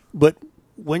 But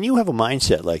when you have a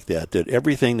mindset like that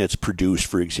everything that's produced,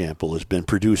 for example, has been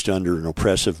produced under an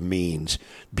oppressive means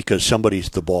because somebody's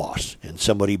the boss and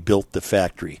somebody built the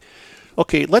factory.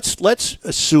 Okay, let's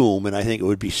assume, and I think it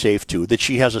would be safe to, that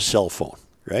she has a cell phone,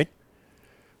 right?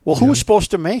 Well, who's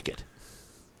supposed to make it?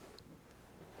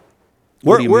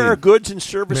 Where are goods and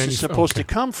services supposed to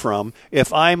come from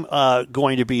if I'm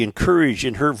going to be encouraged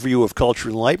in her view of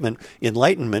cultural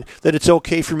enlightenment that it's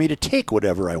okay for me to take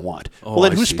whatever I want? Oh, well,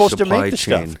 then who's supposed to make the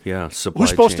stuff? Yeah, supply who's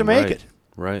supposed to chain, make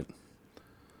right, it?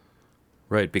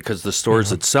 Right, because the stores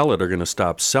that sell it are going to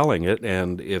stop selling it,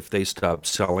 and if they stop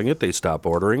selling it, they stop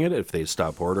ordering it. If they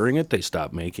stop ordering it, they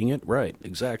stop making it. Right,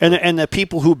 exactly. And the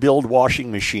people who build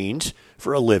washing machines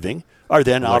for a living are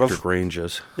then electric out of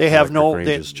ranges. They have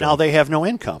Now they have no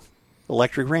income.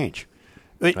 Electric range.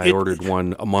 I ordered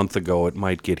one a month ago. It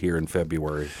might get here in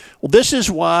February. Well, this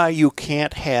is why you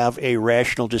can't have a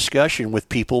rational discussion with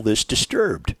people this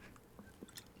disturbed.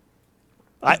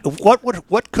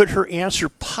 What could her answer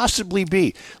possibly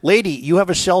be? Lady, you have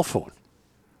a cell phone.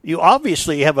 You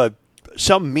obviously have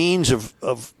some means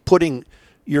of putting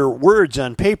your words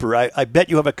on paper. I bet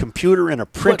you have a computer and a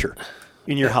printer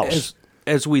in your house.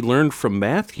 As we learned from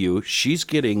Matthew, she's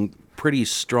getting pretty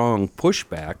strong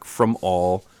pushback from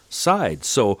all sides.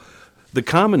 So the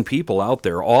common people out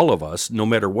there, all of us, no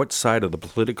matter what side of the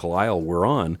political aisle we're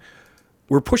on,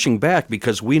 we're pushing back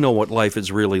because we know what life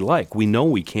is really like. We know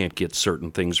we can't get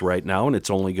certain things right now, and it's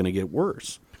only going to get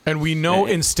worse. And we know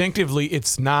instinctively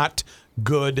it's not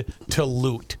good to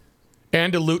loot.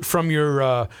 And to loot from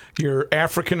your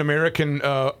African American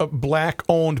black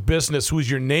owned business,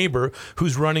 who's your neighbor,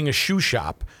 who's running a shoe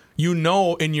shop. You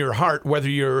know in your heart, whether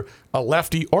you're a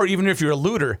lefty or even if you're a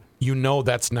looter, you know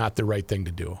that's not the right thing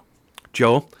to do.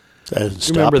 Joe, That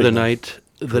you remember the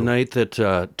night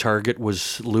that Target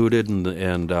was looted and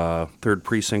 3rd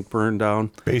Precinct burned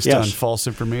down? Based Yes. on false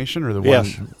information or the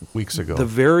Yes. one weeks ago? The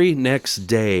very next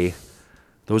day,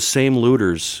 those same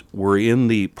looters were in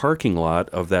the parking lot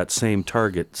of that same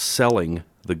Target selling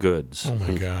the goods. Oh,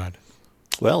 my God.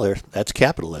 Well, that's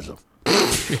capitalism.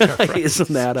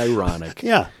 Isn't that ironic?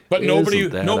 Yeah. But nobody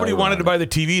Isn't that wanted to ironic? buy the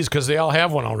TVs because they all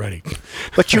have one already.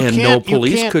 But you And can't, no you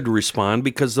police can't- could respond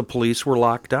because the police were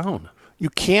locked down. You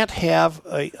can't have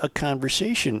a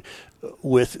conversation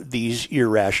with these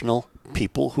irrational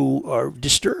people who are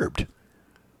disturbed.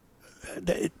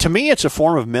 To me, it's a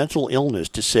form of mental illness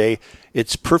to say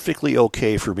it's perfectly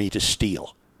okay for me to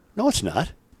steal. No, it's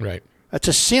not. Right. That's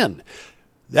a sin.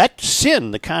 That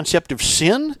sin, the concept of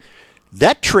sin,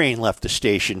 that train left the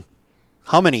station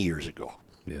how many years ago?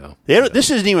 Yeah.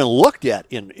 This isn't even looked at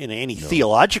in any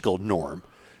theological norm.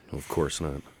 Of course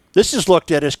not. This is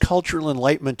looked at as cultural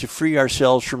enlightenment to free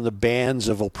ourselves from the bands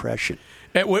of oppression.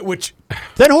 Which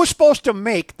Then who's supposed to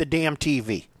make the damn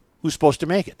TV? Who's supposed to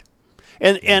make it?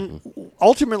 And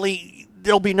ultimately,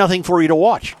 there'll be nothing for you to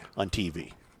watch on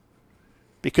TV.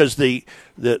 Because the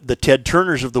Ted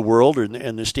Turners of the world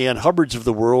and the Stan Hubbards of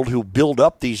the world who build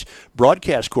up these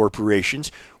broadcast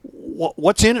corporations,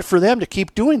 what's in it for them to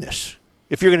keep doing this?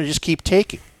 If you're going to just keep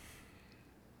taking,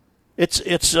 it's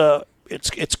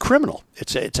criminal.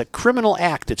 It's a criminal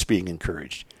act that's being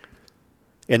encouraged,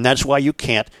 and that's why you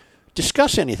can't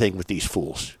discuss anything with these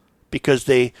fools because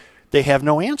they have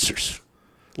no answers.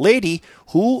 Lady,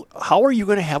 how are you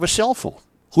going to have a cell phone?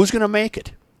 Who's going to make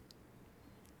it?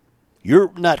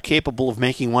 You're not capable of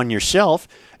making one yourself.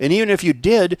 And even if you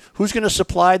did, who's going to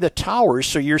supply the towers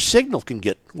so your signal can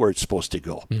get where it's supposed to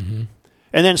go? Mm-hmm.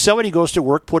 And then somebody goes to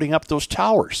work putting up those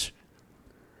towers.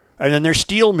 And then there's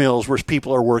steel mills where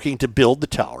people are working to build the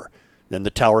tower. Then the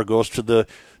tower goes to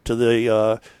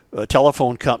the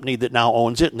telephone company that now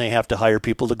owns it, and they have to hire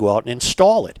people to go out and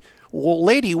install it. Well,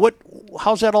 lady,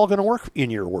 how's that all going to work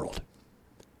in your world?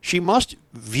 She must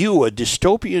view a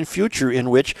dystopian future in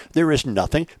which there is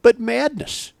nothing but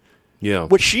madness. Yeah.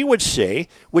 Which she would say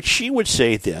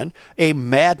then, a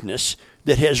madness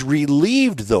that has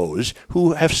relieved those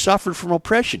who have suffered from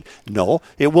oppression. No,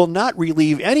 it will not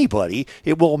relieve anybody.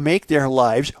 It will make their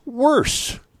lives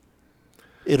worse.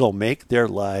 It'll make their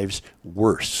lives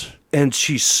worse. And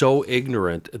she's so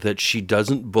ignorant that she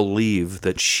doesn't believe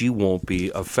that she won't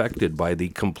be affected by the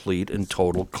complete and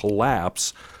total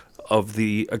collapse of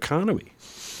the economy.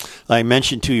 I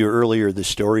mentioned to you earlier the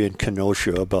story in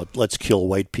Kenosha about let's kill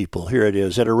white people. Here it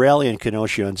is. At a rally in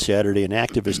Kenosha on Saturday, an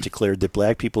activist declared that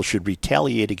black people should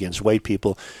retaliate against white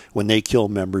people when they kill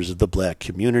members of the black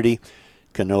community.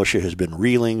 Kenosha has been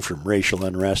reeling from racial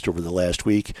unrest over the last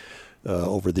week.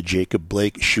 Over the Jacob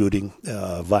Blake shooting,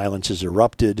 violence has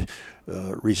erupted,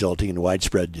 resulting in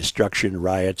widespread destruction,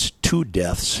 riots, 2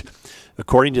 deaths.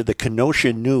 According to the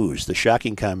Kenosha News, the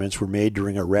shocking comments were made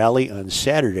during a rally on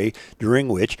Saturday, during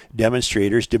which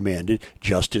demonstrators demanded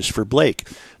justice for Blake.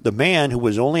 The man, who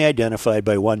was only identified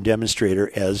by one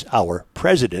demonstrator as our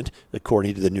president,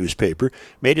 according to the newspaper,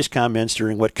 made his comments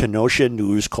during what Kenosha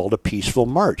News called a peaceful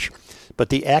march. But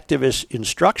the activists'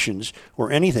 instructions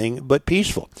were anything but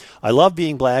peaceful. I love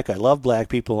being black. I love black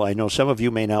people. I know some of you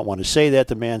may not want to say that,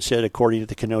 the man said, according to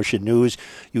the Kenosha News.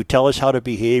 You tell us how to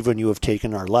behave when you have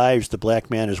taken our lives. The black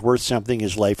man is worth something.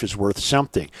 His life is worth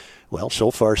something. Well,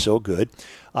 so far, so good.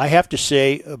 I have to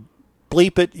say,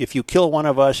 bleep it. If you kill one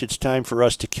of us, it's time for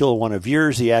us to kill one of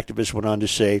yours, the activist went on to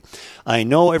say. I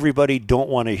know everybody don't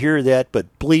want to hear that,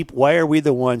 but bleep, why are we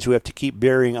the ones who have to keep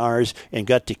burying ours and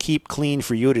got to keep clean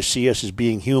for you to see us as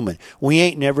being human? We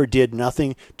ain't never did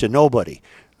nothing to nobody.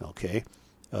 Okay.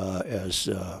 As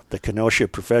the Kenosha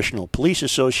Professional Police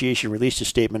Association released a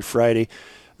statement Friday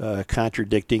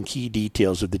contradicting key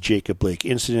details of the Jacob Blake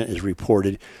incident as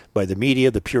reported by the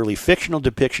media. The purely fictional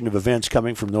depiction of events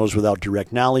coming from those without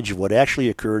direct knowledge of what actually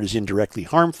occurred is indirectly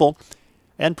harmful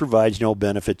and provides no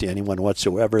benefit to anyone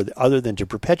whatsoever other than to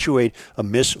perpetuate a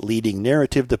misleading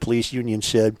narrative, the police union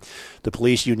said. The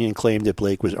police union claimed that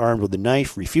Blake was armed with a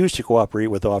knife, refused to cooperate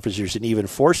with officers, and even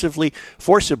forcibly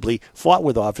fought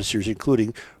with officers,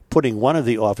 including putting one of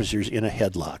the officers in a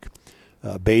headlock.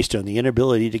 Based on the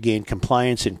inability to gain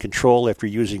compliance and control after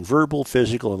using verbal,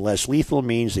 physical, and less lethal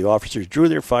means, the officers drew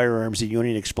their firearms, the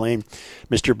union explained.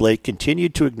 Mr. Blake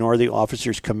continued to ignore the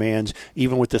officers' commands,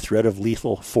 even with the threat of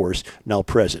lethal force now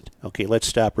present. Okay, let's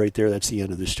stop right there. That's the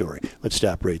end of the story. Let's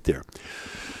stop right there.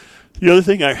 The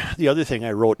other thing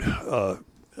I wrote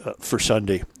for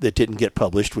Sunday that didn't get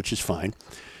published, which is fine,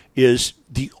 is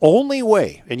the only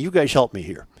way, and you guys help me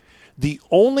here, the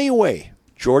only way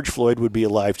George Floyd would be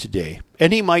alive today,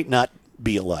 and he might not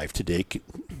be alive today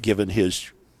given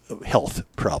his health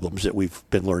problems that we've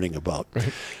been learning about.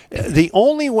 Right. The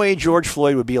only way George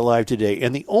Floyd would be alive today,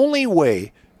 and the only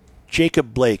way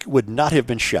Jacob Blake would not have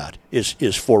been shot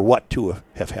is for what to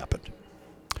have happened?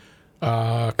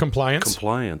 Compliance.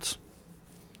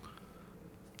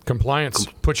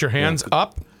 Put your hands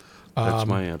up. That's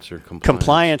my answer.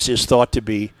 Compliance is thought to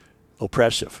be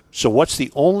oppressive. So what's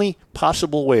the only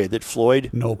possible way that Floyd...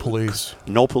 No police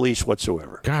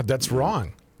whatsoever. God, that's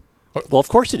wrong. Well, of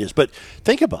course it is, but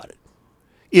think about it.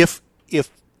 If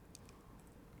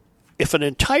an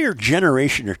entire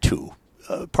generation or two,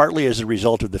 partly as a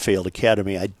result of the failed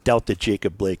academy, I doubt that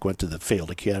Jacob Blake went to the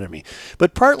failed academy,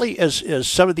 but partly as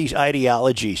some of these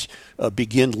ideologies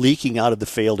begin leaking out of the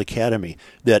failed academy,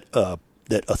 that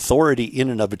authority in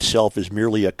and of itself is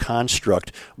merely a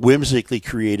construct whimsically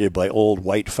created by old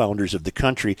white founders of the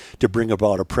country to bring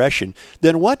about oppression,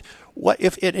 then what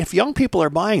if young people are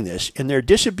buying this and they're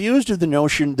disabused of the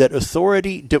notion that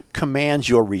authority commands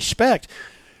your respect,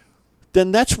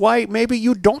 then that's why maybe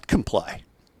you don't comply.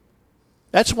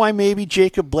 That's why maybe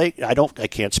Jacob Blake, I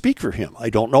can't speak for him. I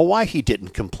don't know why he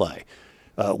didn't comply.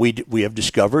 We have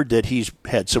discovered that he's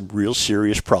had some real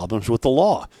serious problems with the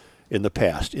law in the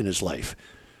past in his life,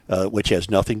 which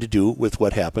has nothing to do with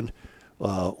what happened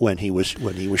when he was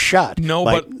shot. No,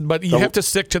 but you have to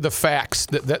stick to the facts.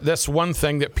 That's one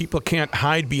thing that people can't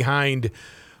hide behind.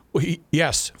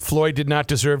 Yes, Floyd did not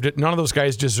deserve it. None of those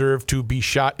guys deserve to be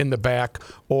shot in the back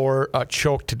or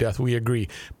choked to death. We agree.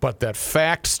 But that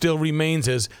fact still remains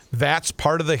is that's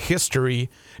part of the history,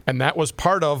 and that was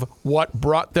part of what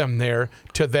brought them there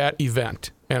to that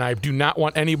event. And I do not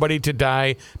want anybody to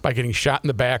die by getting shot in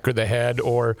the back or the head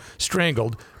or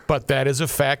strangled. But that is a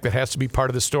fact that has to be part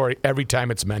of the story every time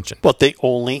it's mentioned. But the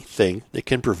only thing that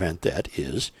can prevent that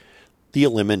is the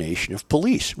elimination of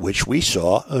police, which we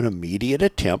saw an immediate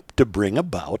attempt to bring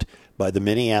about by the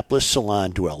Minneapolis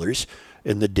salon dwellers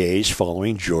in the days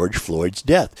following George Floyd's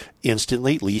death.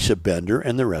 Instantly, Lisa Bender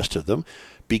and the rest of them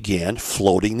began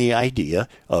floating the idea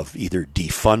of either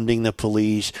defunding the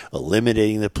police,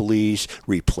 eliminating the police,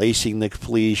 replacing the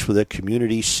police with a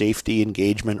community safety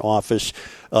engagement office,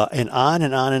 and on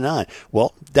and on and on.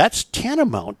 Well, that's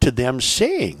tantamount to them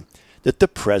saying that the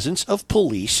presence of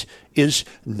police is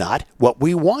not what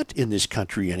we want in this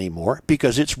country anymore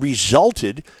because it's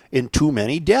resulted in too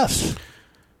many deaths.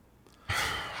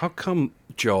 How come,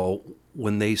 Joe,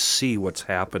 when they see what's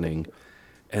happening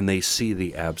and they see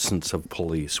the absence of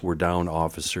police, we're down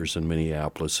officers in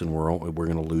Minneapolis and we're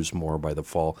going to lose more by the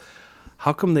fall,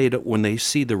 how come when they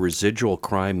see the residual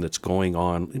crime that's going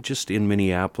on just in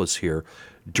Minneapolis here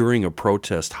during a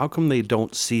protest, how come they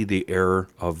don't see the error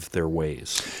of their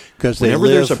ways? Because whenever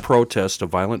there's a protest, a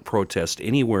violent protest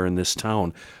anywhere in this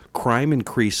town, crime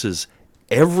increases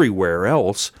everywhere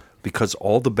else because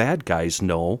all the bad guys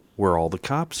know where all the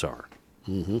cops are.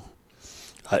 Mm-hmm.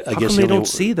 How come they don't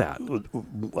see that?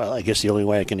 Well, I guess the only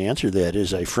way I can answer that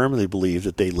is I firmly believe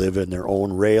that they live in their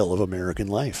own rail of American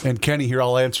life. And Kenny, here,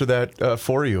 I'll answer that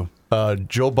for you.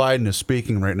 Joe Biden is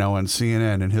speaking right now on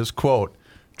CNN, and his quote,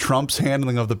 "Trump's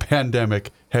handling of the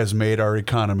pandemic has made our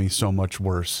economy so much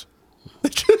worse."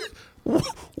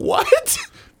 What?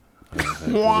 I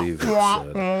believe it's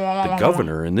the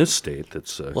governor in this state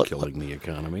that's killing the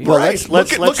economy. Well, right.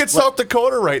 Look at South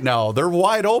Dakota right now. They're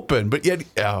wide open, but yet...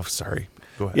 Oh, sorry.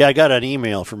 Go ahead. Yeah, I got an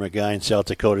email from a guy in South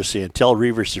Dakota saying, "Tell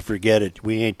Reavers to forget it.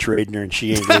 We ain't trading her and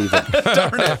she ain't leaving."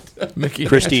 Darn it. Mickey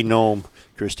Christy Nome.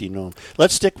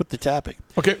 Let's stick with the topic.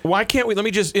 Okay, why can't we, let me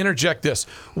just interject this.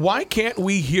 Why can't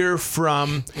we hear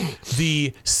from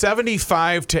the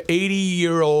 75 to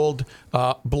 80-year-old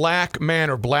black man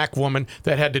or black woman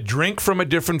that had to drink from a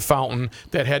different fountain,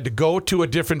 that had to go to a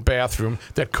different bathroom,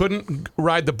 that couldn't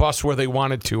ride the bus where they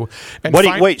wanted to? And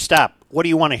wait, stop. What do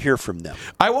you want to hear from them?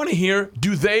 I want to hear,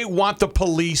 do they want the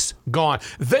police gone?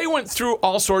 They went through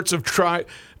all sorts of tried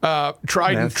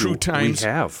and true times.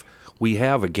 We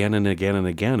have again and again and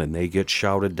again, and they get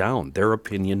shouted down. Their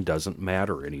opinion doesn't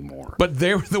matter anymore. But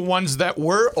they're the ones that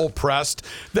were oppressed.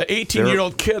 The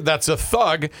 18-year-old kid that's a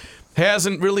thug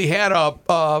hasn't really had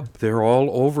a... They're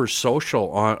all over social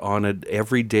on an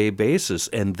everyday basis,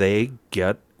 and they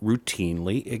get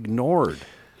routinely ignored.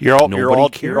 You're all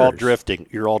Nobody you're all cares. drifting.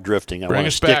 You're all drifting. Bring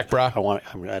us back, brah.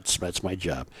 That's my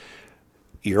job.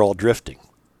 You're all drifting.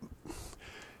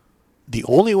 The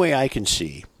only way I can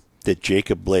see that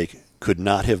Jacob Blake could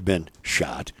not have been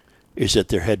shot is that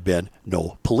there had been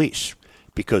no police,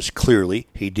 because clearly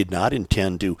he did not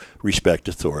intend to respect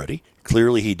authority.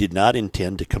 Clearly he did not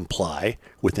intend to comply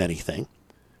with anything.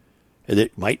 And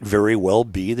it might very well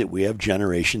be that we have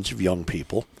generations of young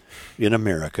people in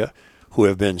America who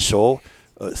have been so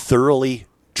thoroughly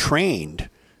trained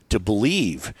to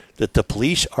believe that the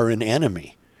police are an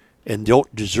enemy and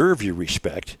don't deserve your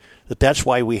respect, that's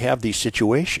why we have these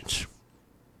situations.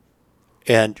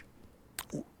 And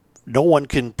no one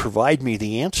can provide me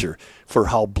the answer for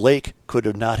how Blake could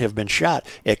have not have been shot,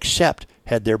 except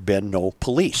had there been no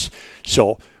police.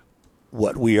 So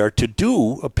what we are to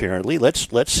do, apparently,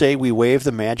 let's say we wave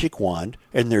the magic wand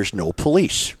and there's no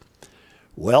police.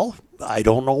 Well, I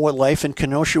don't know what life in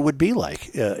Kenosha would be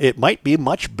like. It might be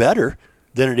much better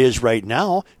than it is right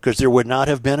now, because there would not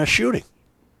have been a shooting.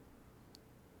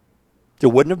 There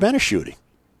wouldn't have been a shooting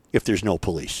if there's no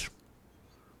police.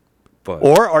 But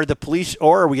Or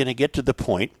are we going to get to the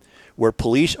point where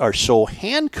police are so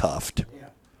handcuffed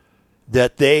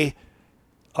that they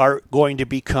are going to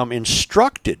become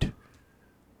instructed?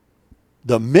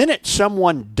 The minute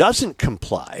someone doesn't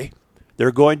comply,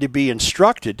 they're going to be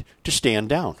instructed to stand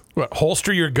down. What,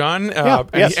 holster your gun?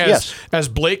 As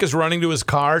Blake is running to his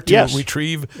car to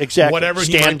retrieve whatever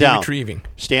he might be retrieving.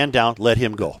 Stand down. Let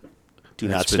him go. Do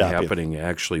not it's been stop him. happening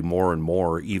actually more and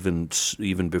more, even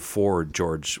before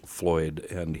George Floyd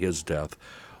and his death.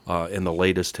 And the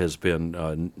latest has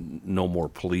been no more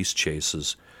police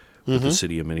chases with the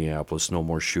city of Minneapolis, no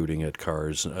more shooting at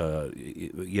cars. They're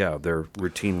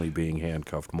routinely being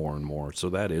handcuffed more and more.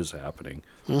 So that is happening.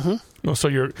 Well,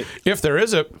 so if there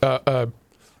is a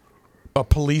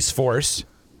police force,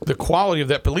 the quality of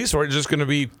that police force is just going to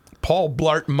be Paul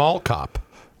Blart Mall Cop.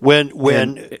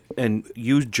 And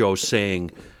you, Joe,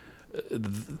 saying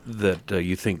that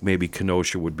you think maybe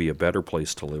Kenosha would be a better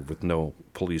place to live with no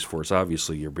police force.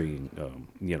 Obviously, you're being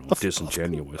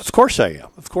disingenuous. Of course I am.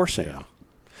 Yeah.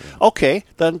 Okay,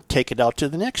 then take it out to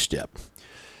the next step.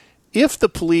 If the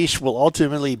police will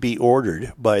ultimately be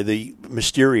ordered by the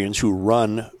Mysterians who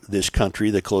run this country,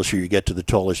 the closer you get to the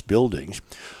tallest buildings,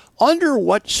 under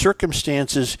what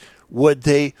circumstances would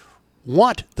they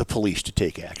want the police to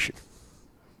take action?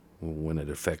 When it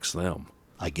affects them,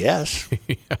 I guess.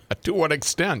 To what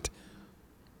extent?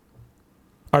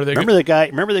 Are they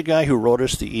Remember the guy who wrote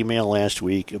us the email last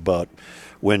week about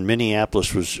when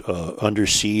Minneapolis was under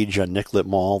siege on Nicollet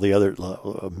Mall the other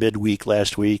midweek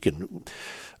last week, and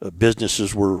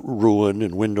businesses were ruined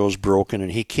and windows broken,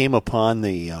 and he came upon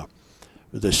the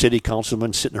city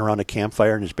councilman sitting around a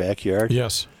campfire in his backyard?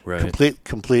 Yes. right?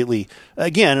 Completely.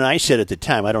 Again, and I said at the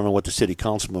time, I don't know what the city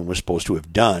councilman was supposed to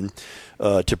have done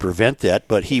to prevent that,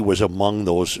 but he was among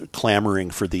those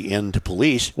clamoring for the end to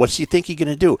police. What's he think he's going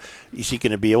to do? Is he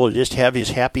going to be able to just have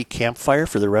his happy campfire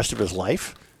for the rest of his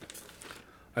life?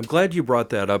 I'm glad you brought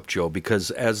that up, Joe, because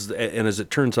as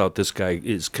it turns out, this guy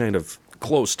is kind of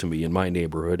close to me in my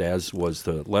neighborhood, as was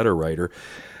the letter writer.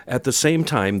 At the same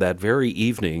time, that very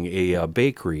evening, a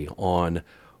bakery on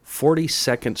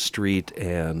 42nd Street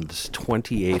and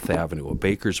 28th Avenue, a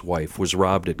baker's wife, was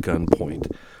robbed at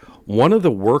gunpoint. One of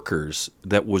the workers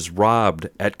that was robbed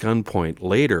at gunpoint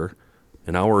later,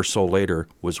 an hour or so later,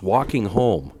 was walking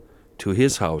home to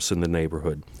his house in the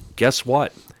neighborhood. Guess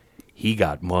what? He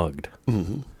got mugged.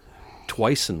 Mm-hmm.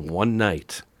 Twice in one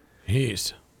night.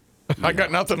 Jeez. I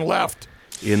got nothing left.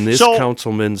 In this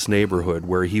councilman's neighborhood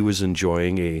where he was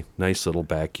enjoying a nice little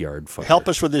backyard fire. Help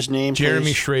us with his name, Jeremy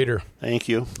please. Schrader. Thank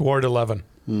you. Ward 11.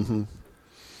 Mm-hmm.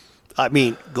 I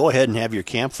mean, go ahead and have your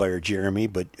campfire, Jeremy,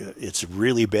 but it's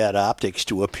really bad optics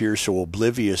to appear so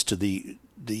oblivious to the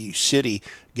city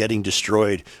getting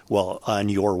destroyed while on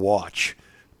your watch.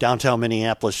 Downtown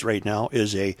Minneapolis right now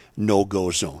is a no-go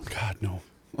zone. God, no.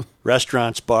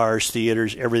 Restaurants, bars,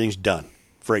 theaters, everything's done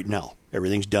right now.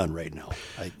 Everything's done right now.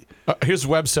 Here's the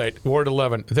website, Ward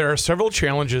 11. There are several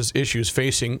issues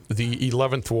facing the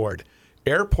 11th Ward.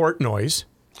 Airport noise,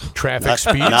 traffic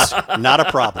speeds, not a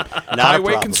problem.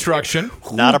 Highway construction,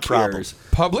 not a problem.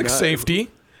 Public safety.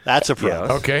 That's a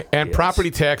problem. Okay, and property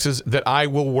taxes that I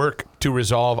will work to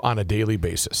resolve on a daily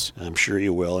basis. I'm sure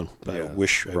you will, and I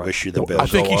wish you the best. I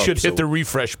think you should hit the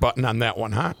refresh button on that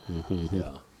one, huh? Mm-hmm.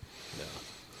 Yeah.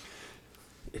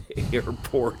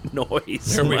 Airport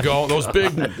noise. There we go. Those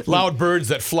big, loud birds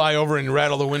that fly over and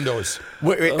rattle the windows.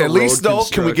 Wait, at least, though,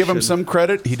 can we give him some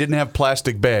credit? He didn't have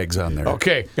plastic bags on there.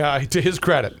 Okay, to his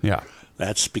credit. Yeah.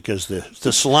 That's because the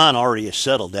salon already has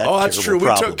settled that. Oh, that's true.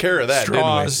 problem. We took care of that,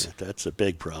 Straws. That's a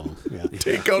big problem. Yeah. didn't we?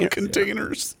 Take out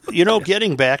containers.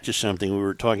 Getting back to something we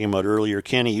were talking about earlier,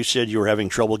 Kenny, you said you were having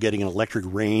trouble getting an electric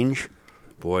range.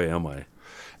 Boy, am I.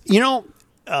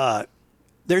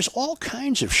 There's all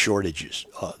kinds of shortages.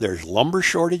 There's lumber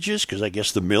shortages because I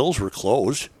guess the mills were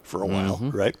closed for a while,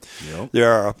 right?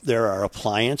 Yep. There are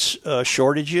appliance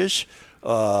shortages.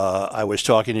 I was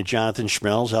talking to Jonathan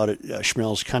Schmelz out at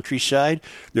Schmelz Countryside.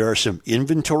 There are some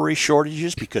inventory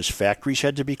shortages because factories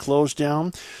had to be closed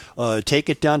down. Take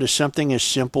it down to something as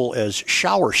simple as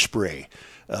shower spray.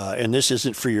 And this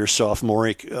isn't for your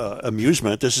sophomoric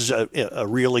amusement. This is a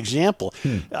real example.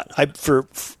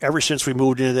 Ever since we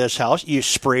moved into this house, you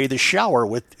spray the shower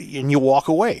and you walk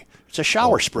away. It's a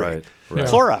shower spray. right.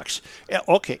 Clorox.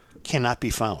 Okay, cannot be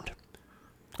found.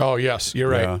 Oh, yes, you're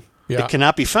right. Yeah. It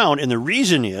cannot be found. And the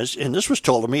reason is, and this was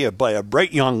told to me by a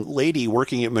bright young lady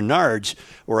working at Menards,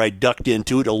 where I ducked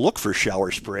into to look for shower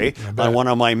spray on one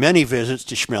of my many visits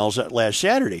to Schmelz last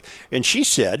Saturday. And she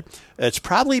said it's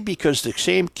probably because the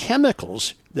same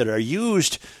chemicals that are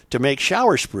used to make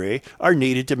shower spray are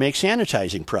needed to make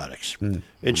sanitizing products.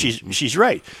 And she's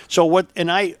right. So what? And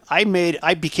I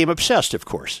became obsessed, of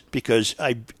course, because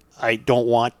I don't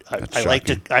want.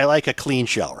 I like a clean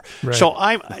shower. Right.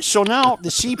 So now the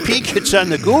CP gets on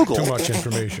the Google. Too much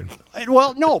information.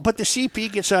 Well, no, but the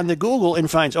CP gets on the Google and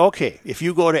finds, okay, if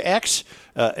you go to X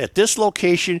at this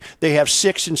location, they have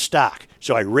 6 in stock.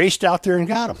 So I raced out there and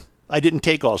got them. I didn't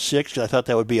take all 6 because I thought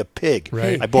that would be a pig.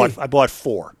 Right. I bought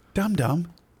 4.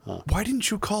 Dum. Why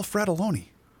didn't you call Fratelloni?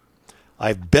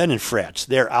 I've been in Frats.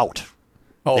 They're out.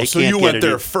 Oh, They so can't you get went it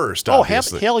there in. first, Oh,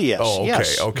 obviously. hell yes. Oh, okay,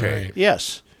 Yes. okay. Right.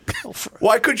 Yes.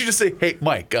 Why couldn't you just say, hey,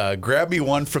 Mike, grab me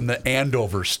one from the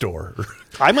Andover store?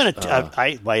 I'm going to,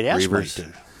 I might ask Mike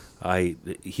Reavers.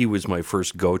 to. He was my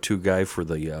first go-to guy for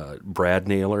the Brad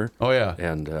nailer. Oh, yeah.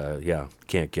 And,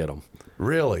 can't get him.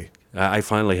 Really? I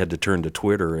finally had to turn to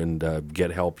Twitter and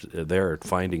get help there at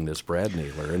finding this Brad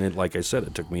nailer. And like I said,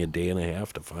 it took me a day and a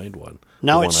half to find one.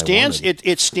 Now The it one I stands wanted.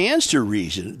 it stands to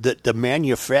reason that the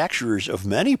manufacturers of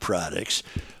many products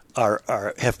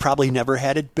have probably never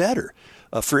had it better.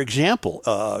 For example,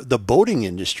 the boating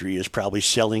industry is probably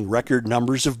selling record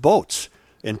numbers of boats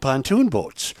and pontoon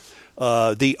boats.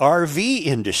 The RV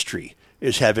industry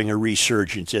is having a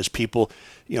resurgence as people,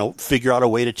 figure out a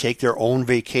way to take their own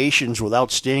vacations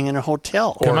without staying in a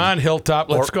hotel. Come on, Hilltop,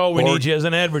 let's go. We need you as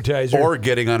an advertiser. Or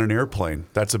getting on an airplane.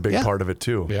 That's a big part of it,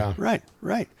 too. yeah.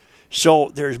 Right.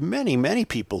 So there's many, many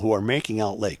people who are making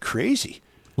out like crazy.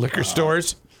 Liquor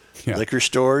stores. Yeah. Liquor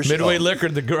stores. Midway Liquor,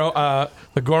 the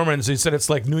Gormans, he said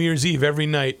it's like New Year's Eve every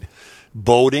night.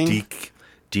 Boating.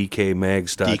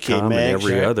 DKMags.com DK and Mags,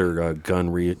 every right. other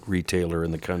gun retailer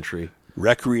in the country.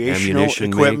 Recreational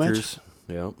Ammunition equipment. makers.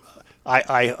 Yeah.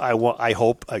 I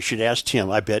hope I should ask Tim.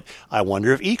 I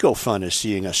wonder if EcoFun is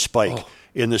seeing a spike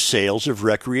in the sales of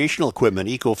recreational equipment.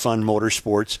 EcoFun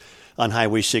Motorsports on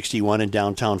Highway 61 in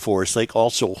downtown Forest Lake,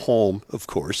 also home, of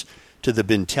course, to the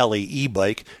Bintelli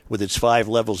e-bike with its 5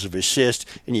 levels of assist,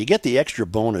 and you get the extra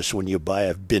bonus when you buy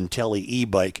a Bintelli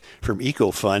e-bike from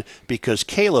EcoFun because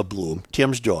Kayla Bloom,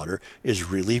 Tim's daughter, is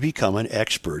really become an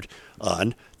expert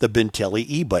on the Bintelli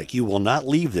e-bike. You will not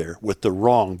leave there with the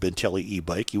wrong Bintelli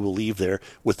e-bike. You will leave there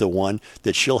with the one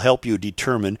that she'll help you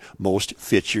determine most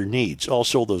fits your needs.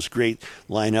 Also, those great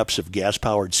lineups of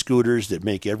gas-powered scooters that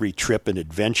make every trip an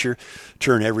adventure,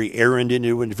 turn every errand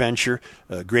into an adventure,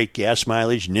 great gas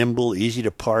mileage, nimble, easy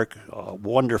to park,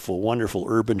 wonderful, wonderful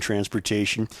urban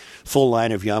transportation, full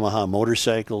line of Yamaha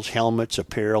motorcycles, helmets,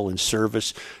 apparel, and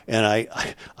service. And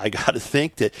I got to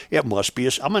think that it must be,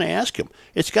 I'm going to ask him,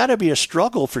 it's got to be a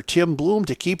struggle for Tim Bloom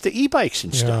to keep the e-bikes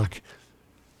in stock.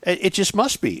 It just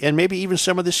must be, and maybe even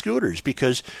some of the scooters,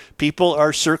 because people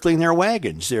are circling their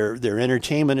wagons. Their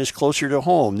entertainment is closer to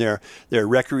home. Their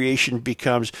recreation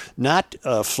becomes not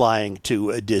flying to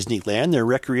Disneyland. Their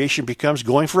recreation becomes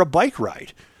going for a bike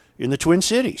ride in the Twin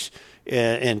Cities.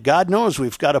 And God knows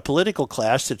we've got a political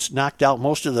class that's knocked out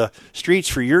most of the streets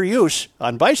for your use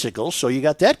on bicycles, so you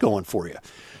got that going for you.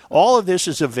 All of this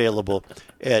is available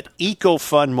at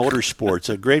EcoFun Motorsports,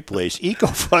 a great place.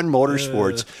 EcoFun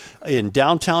Motorsports in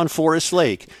downtown Forest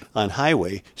Lake on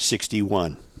Highway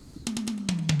 61.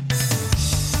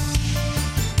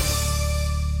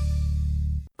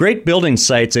 Great building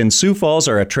sites in Sioux Falls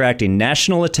are attracting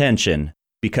national attention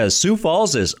because Sioux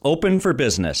Falls is open for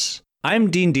business.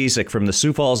 I'm Dean Diesick from the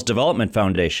Sioux Falls Development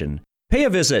Foundation. Pay a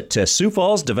visit to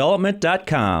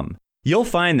SiouxFallsDevelopment.com. You'll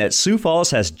find that Sioux Falls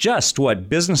has just what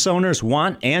business owners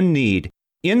want and need.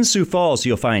 In Sioux Falls,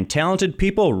 you'll find talented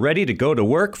people ready to go to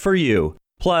work for you.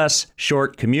 Plus,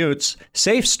 short commutes,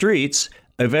 safe streets,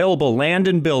 available land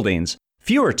and buildings,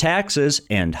 fewer taxes,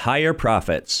 and higher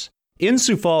profits. In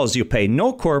Sioux Falls, you pay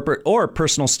no corporate or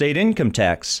personal state income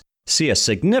tax, see a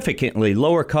significantly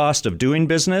lower cost of doing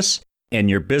business, and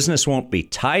your business won't be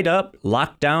tied up,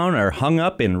 locked down, or hung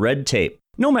up in red tape.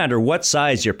 No matter what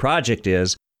size your project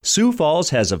is, Sioux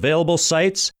Falls has available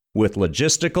sites with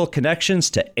logistical connections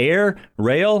to air,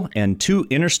 rail, and 2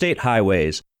 interstate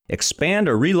highways. Expand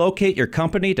or relocate your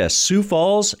company to Sioux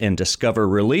Falls and discover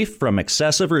relief from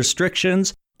excessive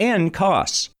restrictions and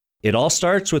costs. It all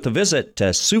starts with a visit to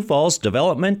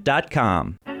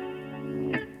SiouxFallsDevelopment.com.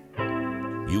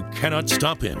 You cannot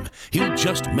stop him. He'll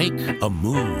just make a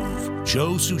move.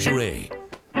 Joe Soucheray.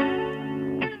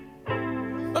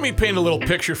 Let me paint a little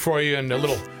picture for you and a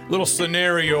little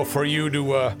scenario for you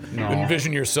to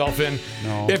envision yourself in.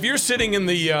 No. If you're sitting in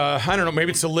the, I don't know, maybe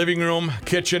it's the living room,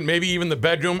 kitchen, maybe even the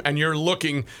bedroom, and you're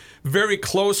looking very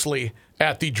closely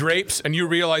at the drapes, and you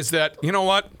realize that, you know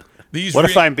what? What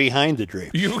if I'm behind the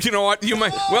drape? You know what? You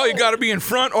got to be in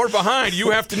front or behind.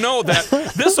 You have to know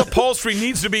that this upholstery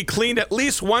needs to be cleaned at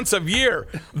least once a year.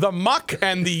 The muck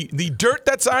and the dirt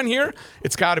that's on here,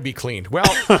 it's got to be cleaned. Well,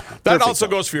 that also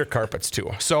goes for your carpets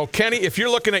too. So, Kenny, if you're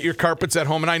looking at your carpets at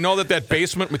home, and I know that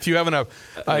basement with you having a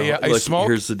smoke.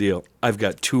 Here's the deal. I've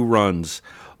got 2 runs.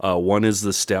 One is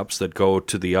the steps that go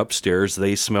to the upstairs.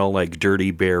 They smell like dirty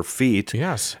bare feet.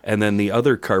 Yes. And then the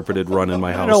other carpeted run in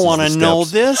my house. I don't want to know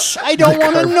this. I don't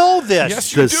want to know this.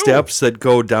 Yes, you The do. steps that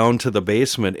go down to the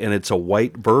basement, and it's a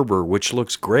white Berber, which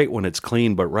looks great when it's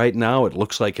clean, but right now it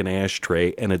looks like an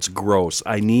ashtray, and it's gross.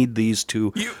 I need these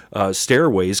 2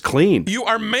 stairways clean. You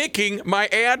are making my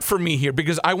ad for me here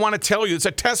because I want to tell you, it's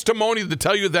a testimony to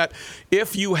tell you that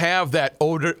if you have that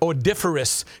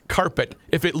odoriferous carpet,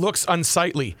 if it looks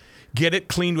unsightly, get it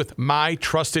cleaned with my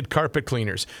trusted carpet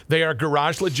cleaners. They are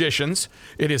garage logicians.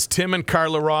 It is Tim and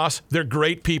Carla Ross. They're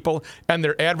great people, and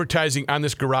they're advertising on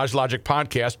this Garage Logic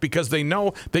podcast because they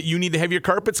know that you need to have your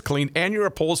carpets cleaned and your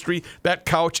upholstery, that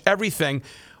couch, everything.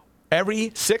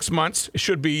 Every 6 months, it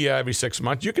should be every 6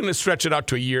 months. You can stretch it out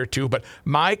to a year or 2, but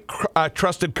my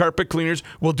trusted carpet cleaners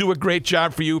will do a great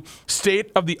job for you.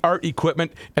 State-of-the-art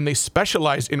equipment, and they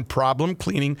specialize in problem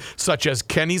cleaning, such as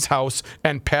Kenny's House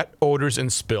and pet odors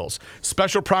and spills.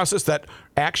 Special process that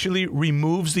actually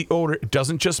removes the odor. It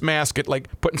doesn't just mask it like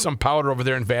putting some powder over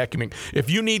there and vacuuming. If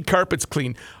you need carpets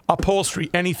clean, upholstery,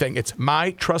 anything, it's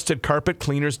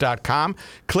mytrustedcarpetcleaners.com.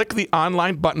 Click the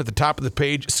online button at the top of the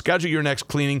page. Schedule your next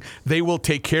cleaning. They will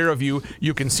take care of you.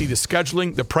 You can see the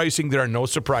scheduling, the pricing. There are no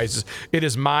surprises. It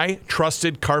is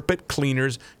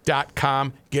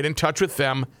mytrustedcarpetcleaners.com. Get in touch with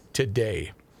them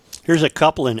today. Here's a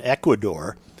couple in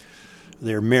Ecuador.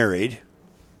 They're married,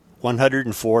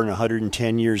 104 and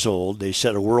 110 years old. They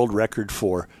set a world record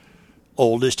for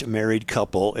oldest married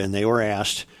couple, and they were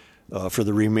asked for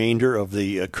the remainder of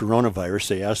the coronavirus.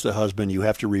 They asked the husband, you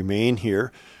have to remain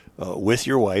here with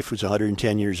your wife, who's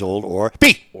 110 years old, or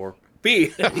be. Or B.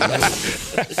 Say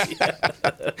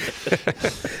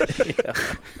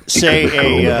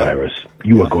coronavirus,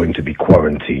 you are going to be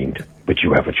quarantined, but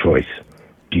you have a choice.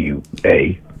 Do you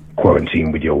A,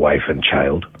 quarantine with your wife and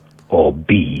child, or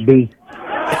B?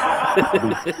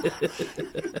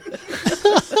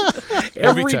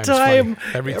 Every time.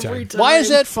 Every time. Why is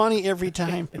that funny every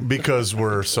time? Because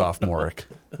we're sophomoric.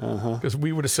 Because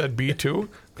we would have said B too.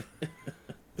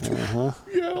 Yeah.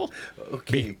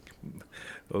 Okay.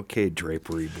 Okay,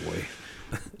 drapery boy.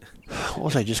 What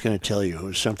was I just going to tell you? It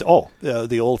was something. Oh,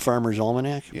 the Old Farmer's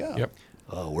Almanac? Yeah. Yep.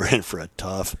 We're in for a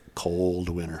tough, cold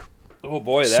winter. Oh,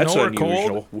 boy, that's Snow or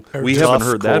unusual. cold? We Tough, haven't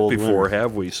heard that cold before, winter.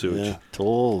 have we, Such? Yeah,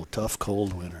 tough,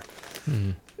 cold winter.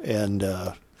 And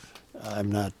I'm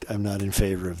not in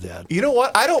favor of that. You know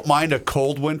what? I don't mind a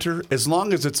cold winter as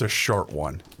long as it's a short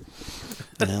one.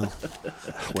 Yeah.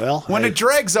 Well, When it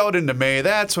drags out into May,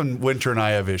 that's when Winter and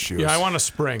I have issues. Yeah, I want a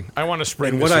spring. And what this I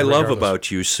year love regardless. about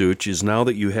you, Such, is now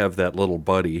that you have that little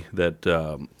buddy that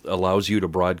allows you to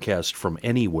broadcast from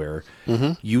anywhere,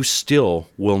 you still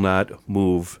will not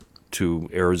move to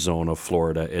Arizona,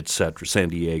 Florida, etc., San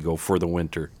Diego for the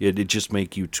winter. It just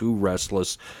make you too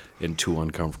restless and too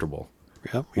uncomfortable.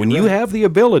 Yep, When you're you right. have the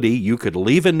ability, you could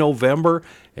leave in November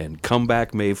and come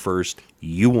back May 1st.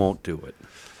 You won't do it.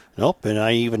 Nope, and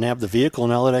I even have the vehicle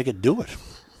now that I could do it.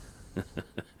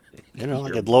 You know, I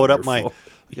could load up my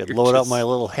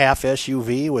little half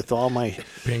SUV with all my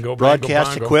Bingo, broadcast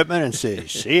bongo. equipment and say,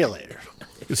 "See you later."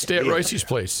 You stay at Royce's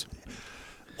place.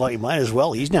 Well, you might as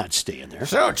well. He's not staying there.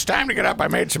 So it's time to get up. I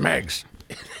made some eggs.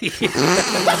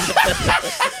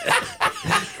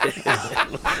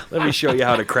 Let me show you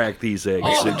how to crack these eggs.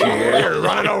 You're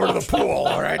running over to the pool,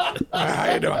 all right?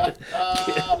 How you doing?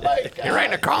 You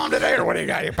writing a column today, or what do you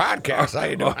got? Your podcast? How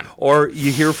you doing? Or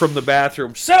you hear from the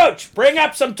bathroom, Such, bring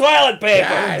up some toilet paper.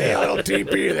 Yeah, a little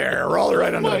TP there. Roll it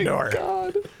right under the door.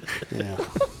 God. Yeah.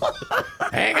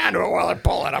 Hang on to it while I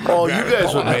pull it. Oh, you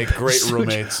guys would make great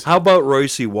roommates. How about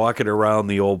Royce walking around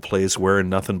the old place wearing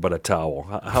nothing but a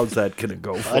towel? How's that going to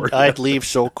go for you? I'd leave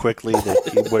so quickly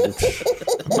that you wouldn't.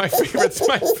 My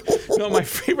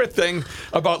favorite thing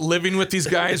about living with these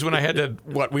guys when I had to,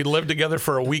 we lived together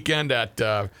for a weekend at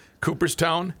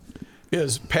Cooperstown,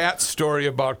 is Pat's story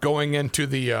about going into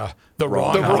the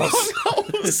wrong house.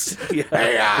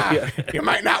 Hey, you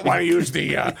might not want to use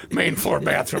the main floor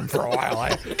bathroom for a while.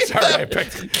 I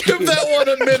picked. Give that one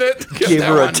a minute. Gave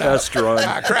her a test run.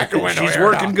 Crack a window. She's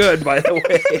working good, by the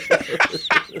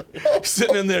way.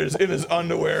 Sitting in there in his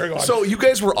underwear. Going, So you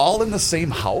guys were all in the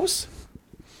same house?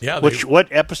 yeah, What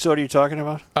episode are you talking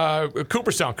about?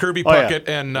 Cooperstown, Kirby Oh, yeah. Puckett,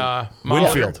 and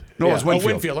Winfield. No, it was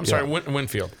Winfield. Winfield. I'm sorry,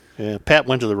 Winfield. Yeah, Pat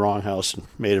went to the wrong house and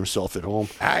made himself at home.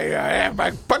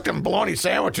 I put them bologna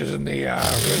sandwiches in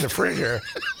the fridge here.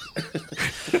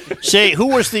 Say, who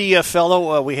was the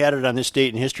fellow, we had it on this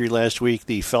date in history last week,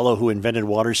 the fellow who invented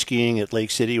water skiing at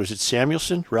Lake City? Was it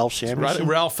Samuelson? Ralph Samuelson?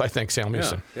 Ralph, I think,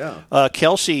 Samuelson. Yeah.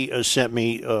 Kelsey sent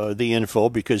me the info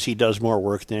because he does more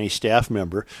work than any staff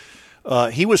member.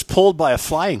 He was pulled by a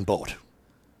flying boat.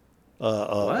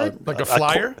 What? Like a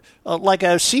flyer? Like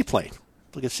a seaplane.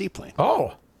 Like a seaplane.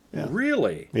 Oh.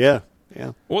 Really? Yeah.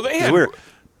 Well, they had We're-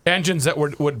 engines that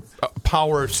would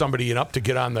power somebody up to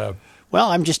get on the. Well,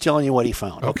 I'm just telling you what he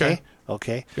found. Okay.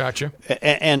 Okay. Gotcha.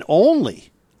 And only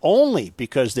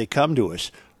because they come to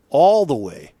us all the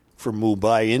way from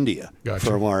Mumbai, India, Gotcha.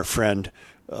 from our friend,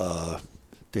 the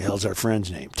hell's our friend's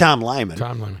name? Tom Lyman.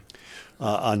 Tom Lennon.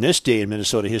 On this day in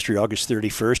Minnesota history, August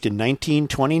 31st, in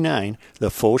 1929, the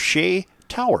Fauché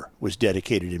Tower was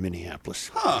dedicated in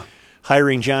Minneapolis.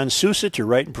 Hiring John Sousa to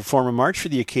write and perform a march for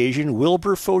the occasion,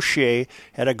 Wilbur Fauché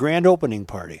had a grand opening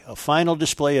party, a final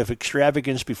display of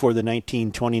extravagance before the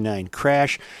 1929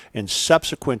 crash and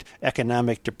subsequent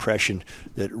economic depression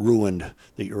that ruined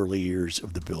the early years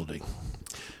of the building.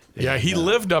 Yeah, he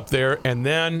lived up there, and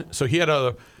then so he had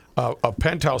a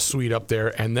penthouse suite up there,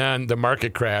 and then the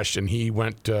market crashed, and he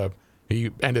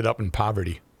ended up in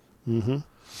poverty.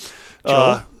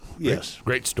 Yes.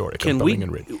 Great story. Can we? compelling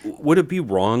and rich. Would it be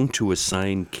wrong to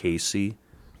assign Casey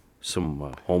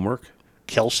some homework?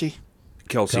 Kelsey?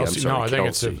 Kelsey, I'm sorry. No, I think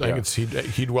Kelsey,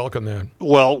 it's he'd welcome that.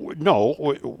 Well,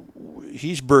 no,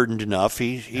 he's burdened enough.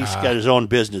 He's got his own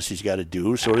business he's got to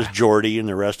do. So does Jordy and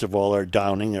the rest of all our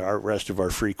rest of our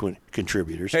frequent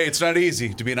contributors. Hey, it's not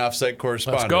easy to be an offsite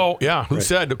correspondent. Let's go. Yeah, who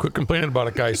said? Quit complaining about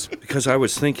it, guys. Because I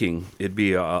was thinking it'd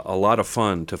be a lot of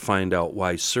fun to find out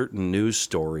why certain news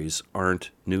stories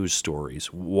aren't news stories.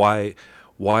 Why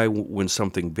when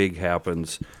something big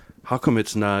happens, how come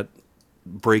it's not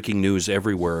breaking news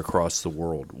everywhere across the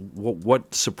world?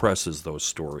 What suppresses those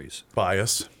stories?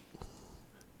 Bias.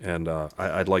 And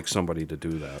I'd like somebody to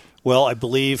do that. Well, I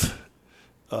believe,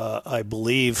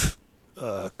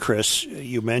 Chris,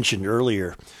 you mentioned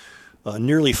earlier,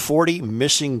 nearly 40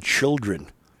 missing children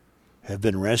have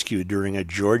been rescued during a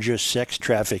Georgia sex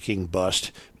trafficking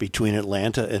bust between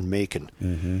Atlanta and Macon.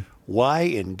 Mm-hmm. Why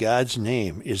in God's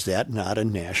name is that not a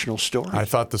national story? I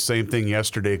thought the same thing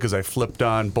yesterday because I flipped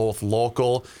on both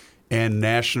local and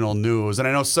national news. And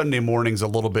I know Sunday morning's a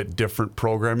little bit different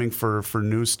programming for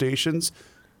news stations,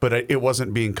 but it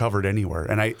wasn't being covered anywhere.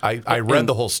 And I read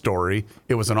the whole story.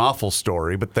 It was an awful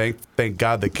story, but thank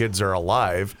God the kids are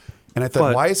alive. And I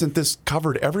thought, why isn't this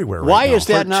covered everywhere right Why now? is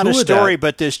that not a two of story, that-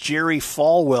 but this Jerry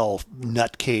Falwell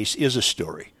nutcase is a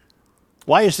story?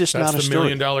 Why is this That's not a the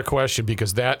story? $1 million question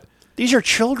because that These are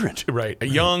children. right,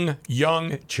 young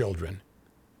children.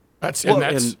 That's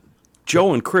And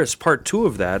Joe and Chris, part two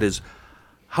of that is,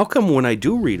 how come when I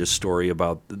do read a story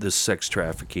about this sex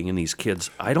trafficking and these kids,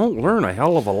 I don't learn a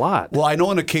hell of a lot? Well, I know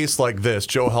in a case like this,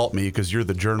 Joe, help me because you're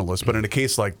the journalist, but in a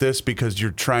case like this, because you're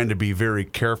trying to be very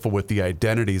careful with the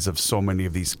identities of so many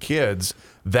of these kids,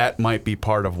 that might be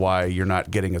part of why you're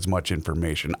not getting as much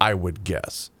information, I would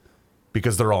guess,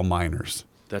 because they're all minors.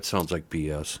 That sounds like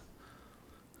BS.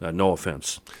 No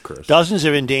offense, Chris. Dozens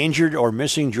of endangered or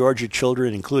missing Georgia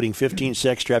children, including 15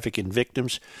 sex trafficking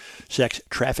victims,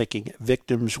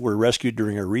 were rescued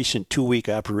during a recent 2-week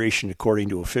operation, according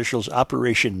to officials.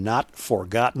 Operation Not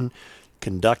Forgotten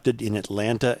conducted in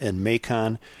Atlanta and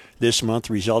Macon this month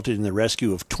resulted in the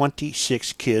rescue of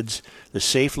 26 kids, the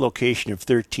safe location of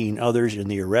 13 others,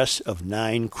 and the arrest of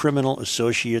 9 criminal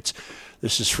associates.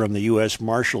 This is from the U.S.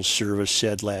 Marshals Service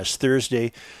said last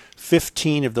Thursday.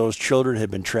 15 of those children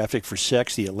had been trafficked for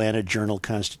sex, the Atlanta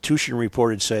Journal-Constitution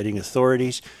reported, citing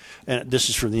authorities. And this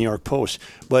is from the New York Post.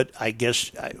 But I guess,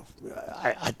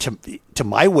 to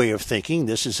my way of thinking,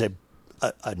 this is a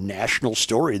national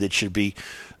story that should be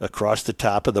across the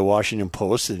top of the Washington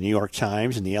Post, the New York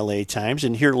Times, and the L.A. Times.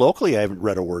 And here locally, I haven't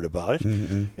read a word about it.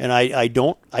 Mm-hmm. And I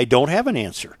don't have an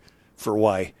answer for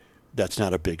why that's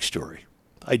not a big story.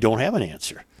 I don't have an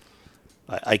answer.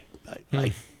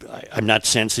 I'm not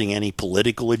sensing any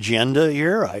political agenda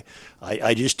here.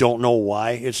 I just don't know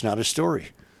why it's not a story,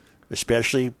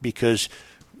 especially because,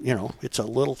 it's a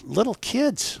little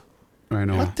kids. I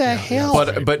know. What the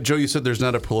hell? But Joe, you said there's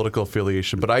not a political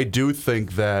affiliation, but I do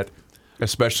think that,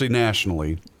 especially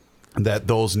nationally, that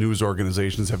those news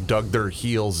organizations have dug their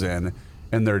heels in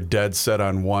and they're dead set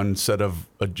on one set of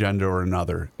agenda or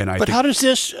another. And how does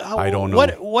this? I don't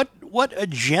know. What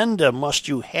agenda must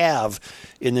you have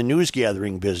in the news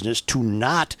gathering business to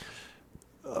not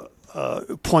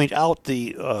point out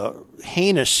the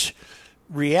heinous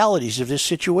realities of this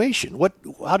situation?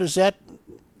 How does that?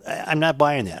 I'm not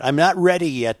buying that. I'm not ready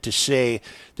yet to say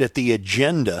that the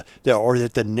agenda or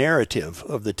that the narrative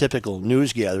of the typical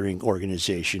news gathering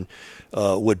organization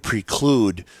would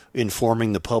preclude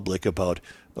informing the public about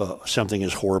something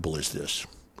as horrible as this.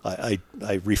 I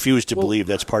refuse to believe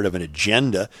that's part of an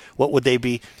agenda. What would they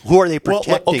be? Who are they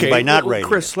protecting by not writing?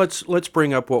 Chris, let's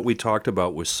bring up what we talked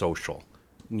about with social.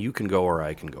 You can go or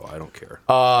I can go. I don't care.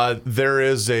 There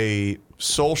is a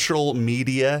social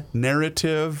media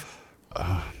narrative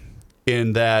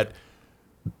in that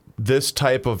this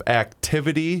type of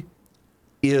activity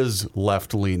is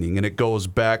left-leaning, and it goes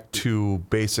back to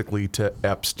basically to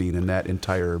Epstein and that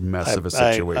entire mess of a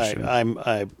situation.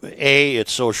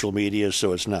 It's social media,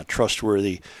 so it's not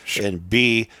trustworthy, and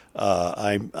B,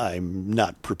 I'm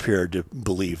not prepared to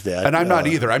believe that. And I'm not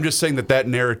either. I'm just saying that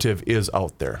narrative is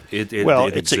out there. You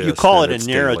call it a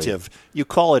narrative. You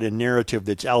call it a narrative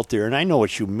that's out there, and I know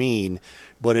what you mean.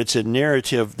 But it's a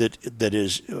narrative that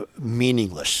is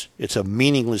meaningless. It's a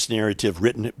meaningless narrative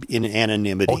written in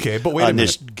anonymity. Okay, but wait a minute. On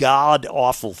this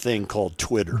god-awful thing called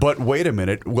Twitter. But wait a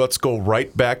minute. Let's go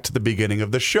right back to the beginning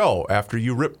of the show. After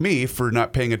you ripped me for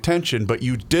not paying attention, but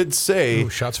you did say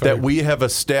that we have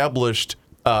established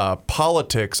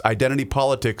politics, identity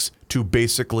politics, to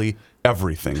basically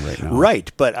everything right now.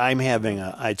 Right, but I'm having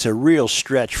it's a real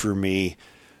stretch for me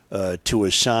to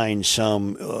assign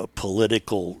some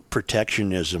political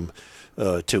protectionism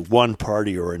to one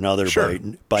party or another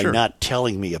by not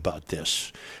telling me about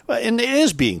this. And it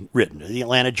is being written. The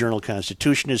Atlanta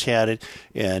Journal-Constitution has had it,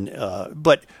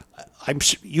 but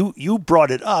you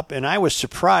brought it up, and I was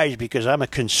surprised because I'm a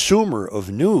consumer of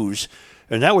news.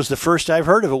 And that was the first I've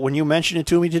heard of it when you mentioned it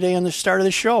to me today on the start of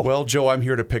the show. Well, Joe, I'm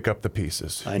here to pick up the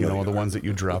pieces. I know the ones that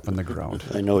you drop on the ground.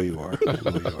 I know you are.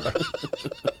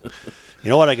 You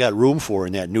know what I got room for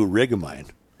in that new rig of mine?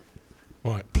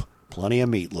 What? Plenty of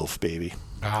meatloaf, baby.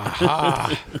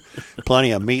 Aha.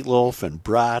 Plenty of meatloaf and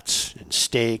brats and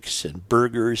steaks and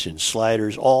burgers and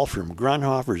sliders, all from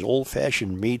Grunhofer's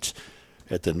old-fashioned meats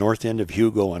at the north end of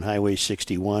Hugo on Highway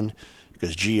 61.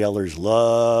 Because GLers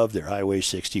love their Highway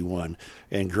 61,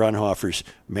 and Grunhofer's,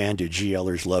 man, do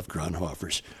GLers love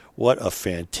Grunhofer's. What a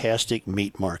fantastic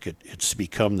meat market. It's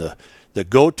become the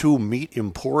go-to meat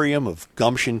emporium of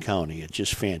Gumption County. It's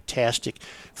just fantastic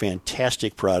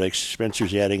products.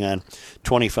 Spencer's adding on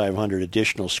 2,500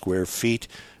 additional square feet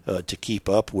to keep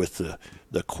up with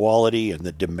the quality and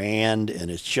the demand,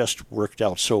 and it's just worked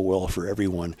out so well for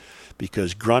everyone.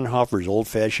 Because Grunhofer's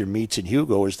old-fashioned meats in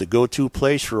Hugo is the go-to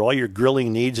place for all your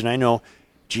grilling needs. And I know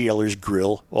GLers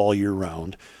grill all year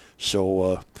round.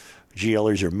 So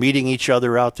GLers are meeting each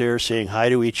other out there, saying hi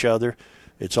to each other.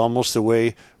 It's almost the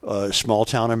way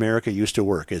small-town America used to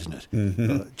work, isn't it?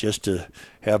 Mm-hmm. Just to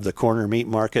have the corner meat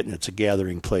market, and it's a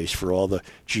gathering place for all the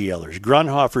GLers.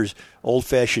 Grunhofer's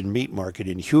old-fashioned meat market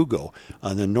in Hugo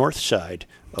on the north side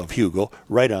of Hugo,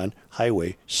 right on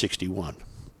Highway 61.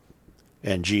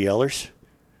 And GLers,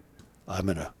 I'm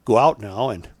going to go out now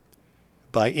and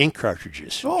buy ink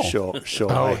cartridges.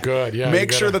 Oh, good. Yeah.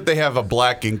 Make sure that they have a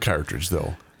black ink cartridge,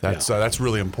 though. That's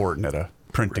really important at a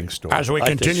printing store. As we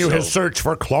continue his search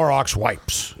for Clorox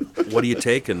wipes. What are you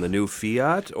taking, the new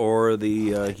Fiat or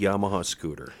the Yamaha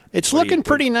scooter? It's looking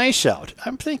pretty nice out.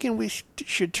 I'm thinking we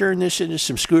should turn this into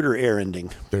some scooter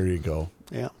erranding. There you go.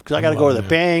 Yeah, because I got to go to the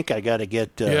bank. I got to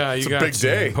get. Yeah, you a got big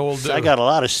day. I got a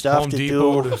lot of stuff Home to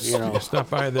Depot do. to stop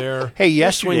by there. Hey, Swing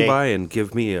yesterday, by and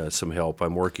give me some help.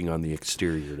 I'm working on the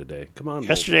exterior today. Come on.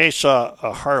 yesterday I saw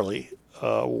a Harley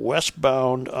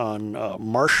westbound on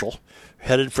Marshall,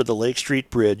 headed for the Lake Street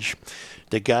Bridge.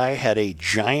 The guy had a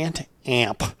giant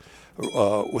amp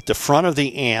with the front of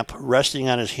the amp resting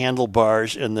on his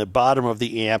handlebars and the bottom of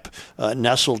the amp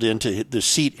nestled into the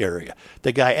seat area.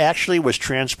 The guy actually was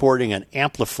transporting an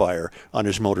amplifier on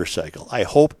his motorcycle. I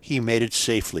hope he made it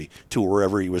safely to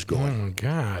wherever he was going. Oh,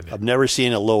 God. I've never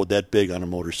seen a load that big on a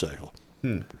motorcycle.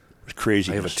 It was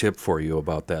crazy. I have a tip for you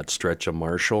about that stretch of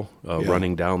Marshall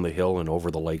running down the hill and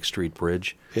over the Lake Street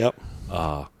Bridge. Yep.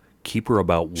 Keep her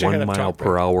about Check it 1 out, mile top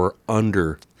per right. hour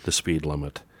under the speed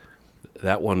limit.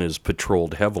 That one is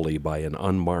patrolled heavily by an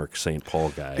unmarked St. Paul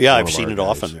guy. Yeah, one I've of seen our it guys.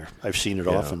 often there. I've seen it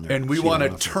often there. And we Seen want it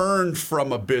to often. turn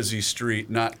from a busy street,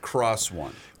 not cross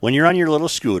one. When you're on your little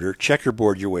scooter,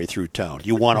 checkerboard your way through town.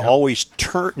 You want to always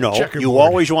turn. No, you Checkerboard.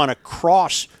 always want to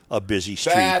cross a busy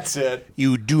street. That's it.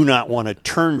 You do not want to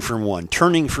turn from one.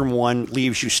 Turning from one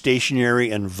leaves you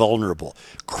stationary and vulnerable.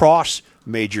 Cross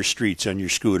major streets on your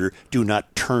scooter. Do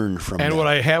not turn from And them. what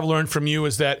I have learned from you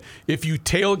is that if you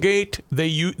tailgate,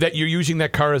 that you're using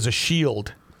that car as a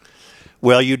shield.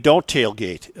 Well, you don't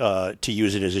tailgate to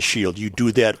use it as a shield. You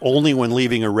do that only when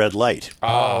leaving a red light.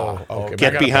 Oh, okay.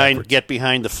 Get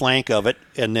behind the flank of it,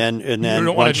 and then You don't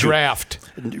want once to draft.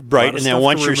 Right, of and stuff then to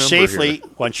once you're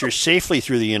remember safely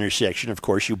through the intersection, of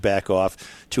course, you back off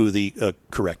to the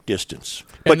correct distance.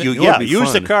 And But then- you It would be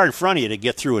use the fun. car in front of you to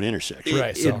get through an intersection.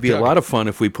 Right. so- It'd be a lot of fun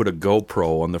if we put a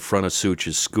GoPro on the front of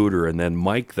Such's scooter and then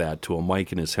mic that to a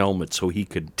mic in his helmet so he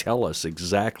could tell us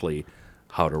exactly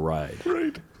how to ride.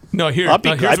 No, here's I'd be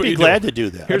what you glad do. to do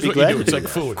that. Here's I'd be what glad you do. to It's do like that.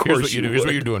 food. Of Here's course what you you do. Here's what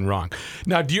would. you're doing wrong.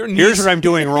 Now, do your knees? Here's what I'm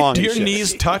doing wrong. Do he your says.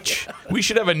 knees touch? We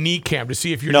should have a knee cam to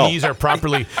see if your No. knees are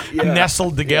properly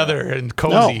nestled together and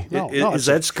cozy. No, Is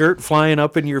that skirt flying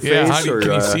up in your Yeah, face, how or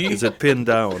can you see? is it pinned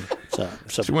down?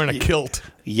 It's You're wearing a kilt.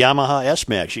 Yamaha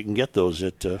S-Max. You can get those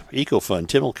at EcoFun.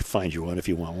 Tim will find you one if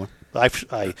you want one. I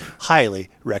highly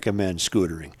recommend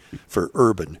scootering for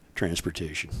urban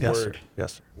transportation. Word.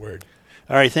 Yes. Word.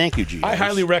 All right, thank you, G. I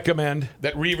highly recommend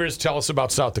that Reavers tell us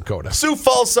about South Dakota. Sioux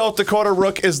Falls, South Dakota,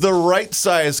 Rook, is the right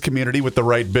size community with the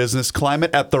right business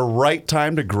climate at the right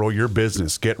time to grow your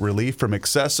business. Get relief from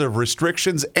excessive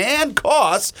restrictions and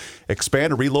costs.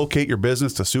 Expand or relocate your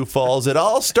business to Sioux Falls. It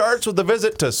all starts with a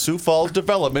visit to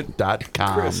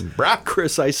SiouxFallsDevelopment.com.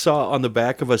 Chris, I saw on the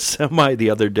back of a semi the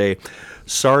other day,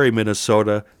 sorry,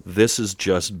 Minnesota, this is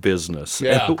just business.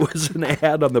 Yeah. And it was an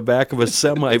ad on the back of a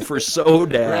semi for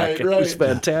Sodak. Right, It was right.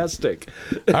 fantastic.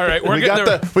 All right, we're We getting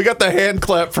got the hand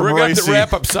clap from we got Royce. the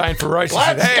wrap-up sign for Royce. He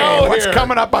said, Let's hey, go what's here."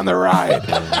 coming up on the ride?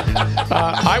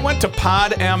 I went to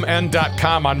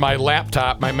podmn.com on my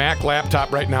laptop, my Mac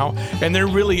laptop right now, and there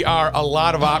really are a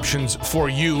lot of options for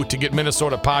you to get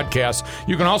Minnesota podcasts.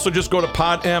 You can also just go to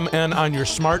podmn on your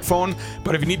smartphone,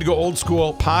 but if you need to go old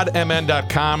school,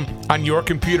 podmn.com on your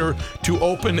computer to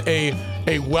open a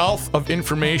wealth of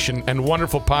information and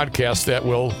wonderful podcasts that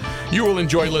you will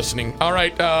enjoy listening. All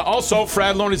right. Also,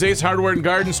 Fradloni's Ace Hardware and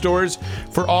Garden Stores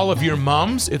for all of your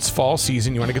mums. It's fall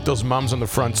season. You want to get those mums on the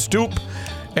front stoop.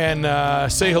 And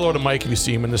say hello to Mike if you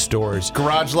see him in the stores.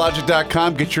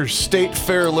 GarageLogic.com. Get your State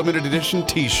Fair limited edition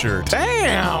T-shirt.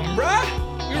 Damn,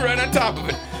 bruh. You're right on top of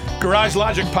it. Garage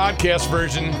Logic podcast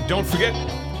version. Don't forget,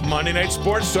 Monday Night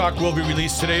Sports Talk will be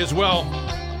released today as well.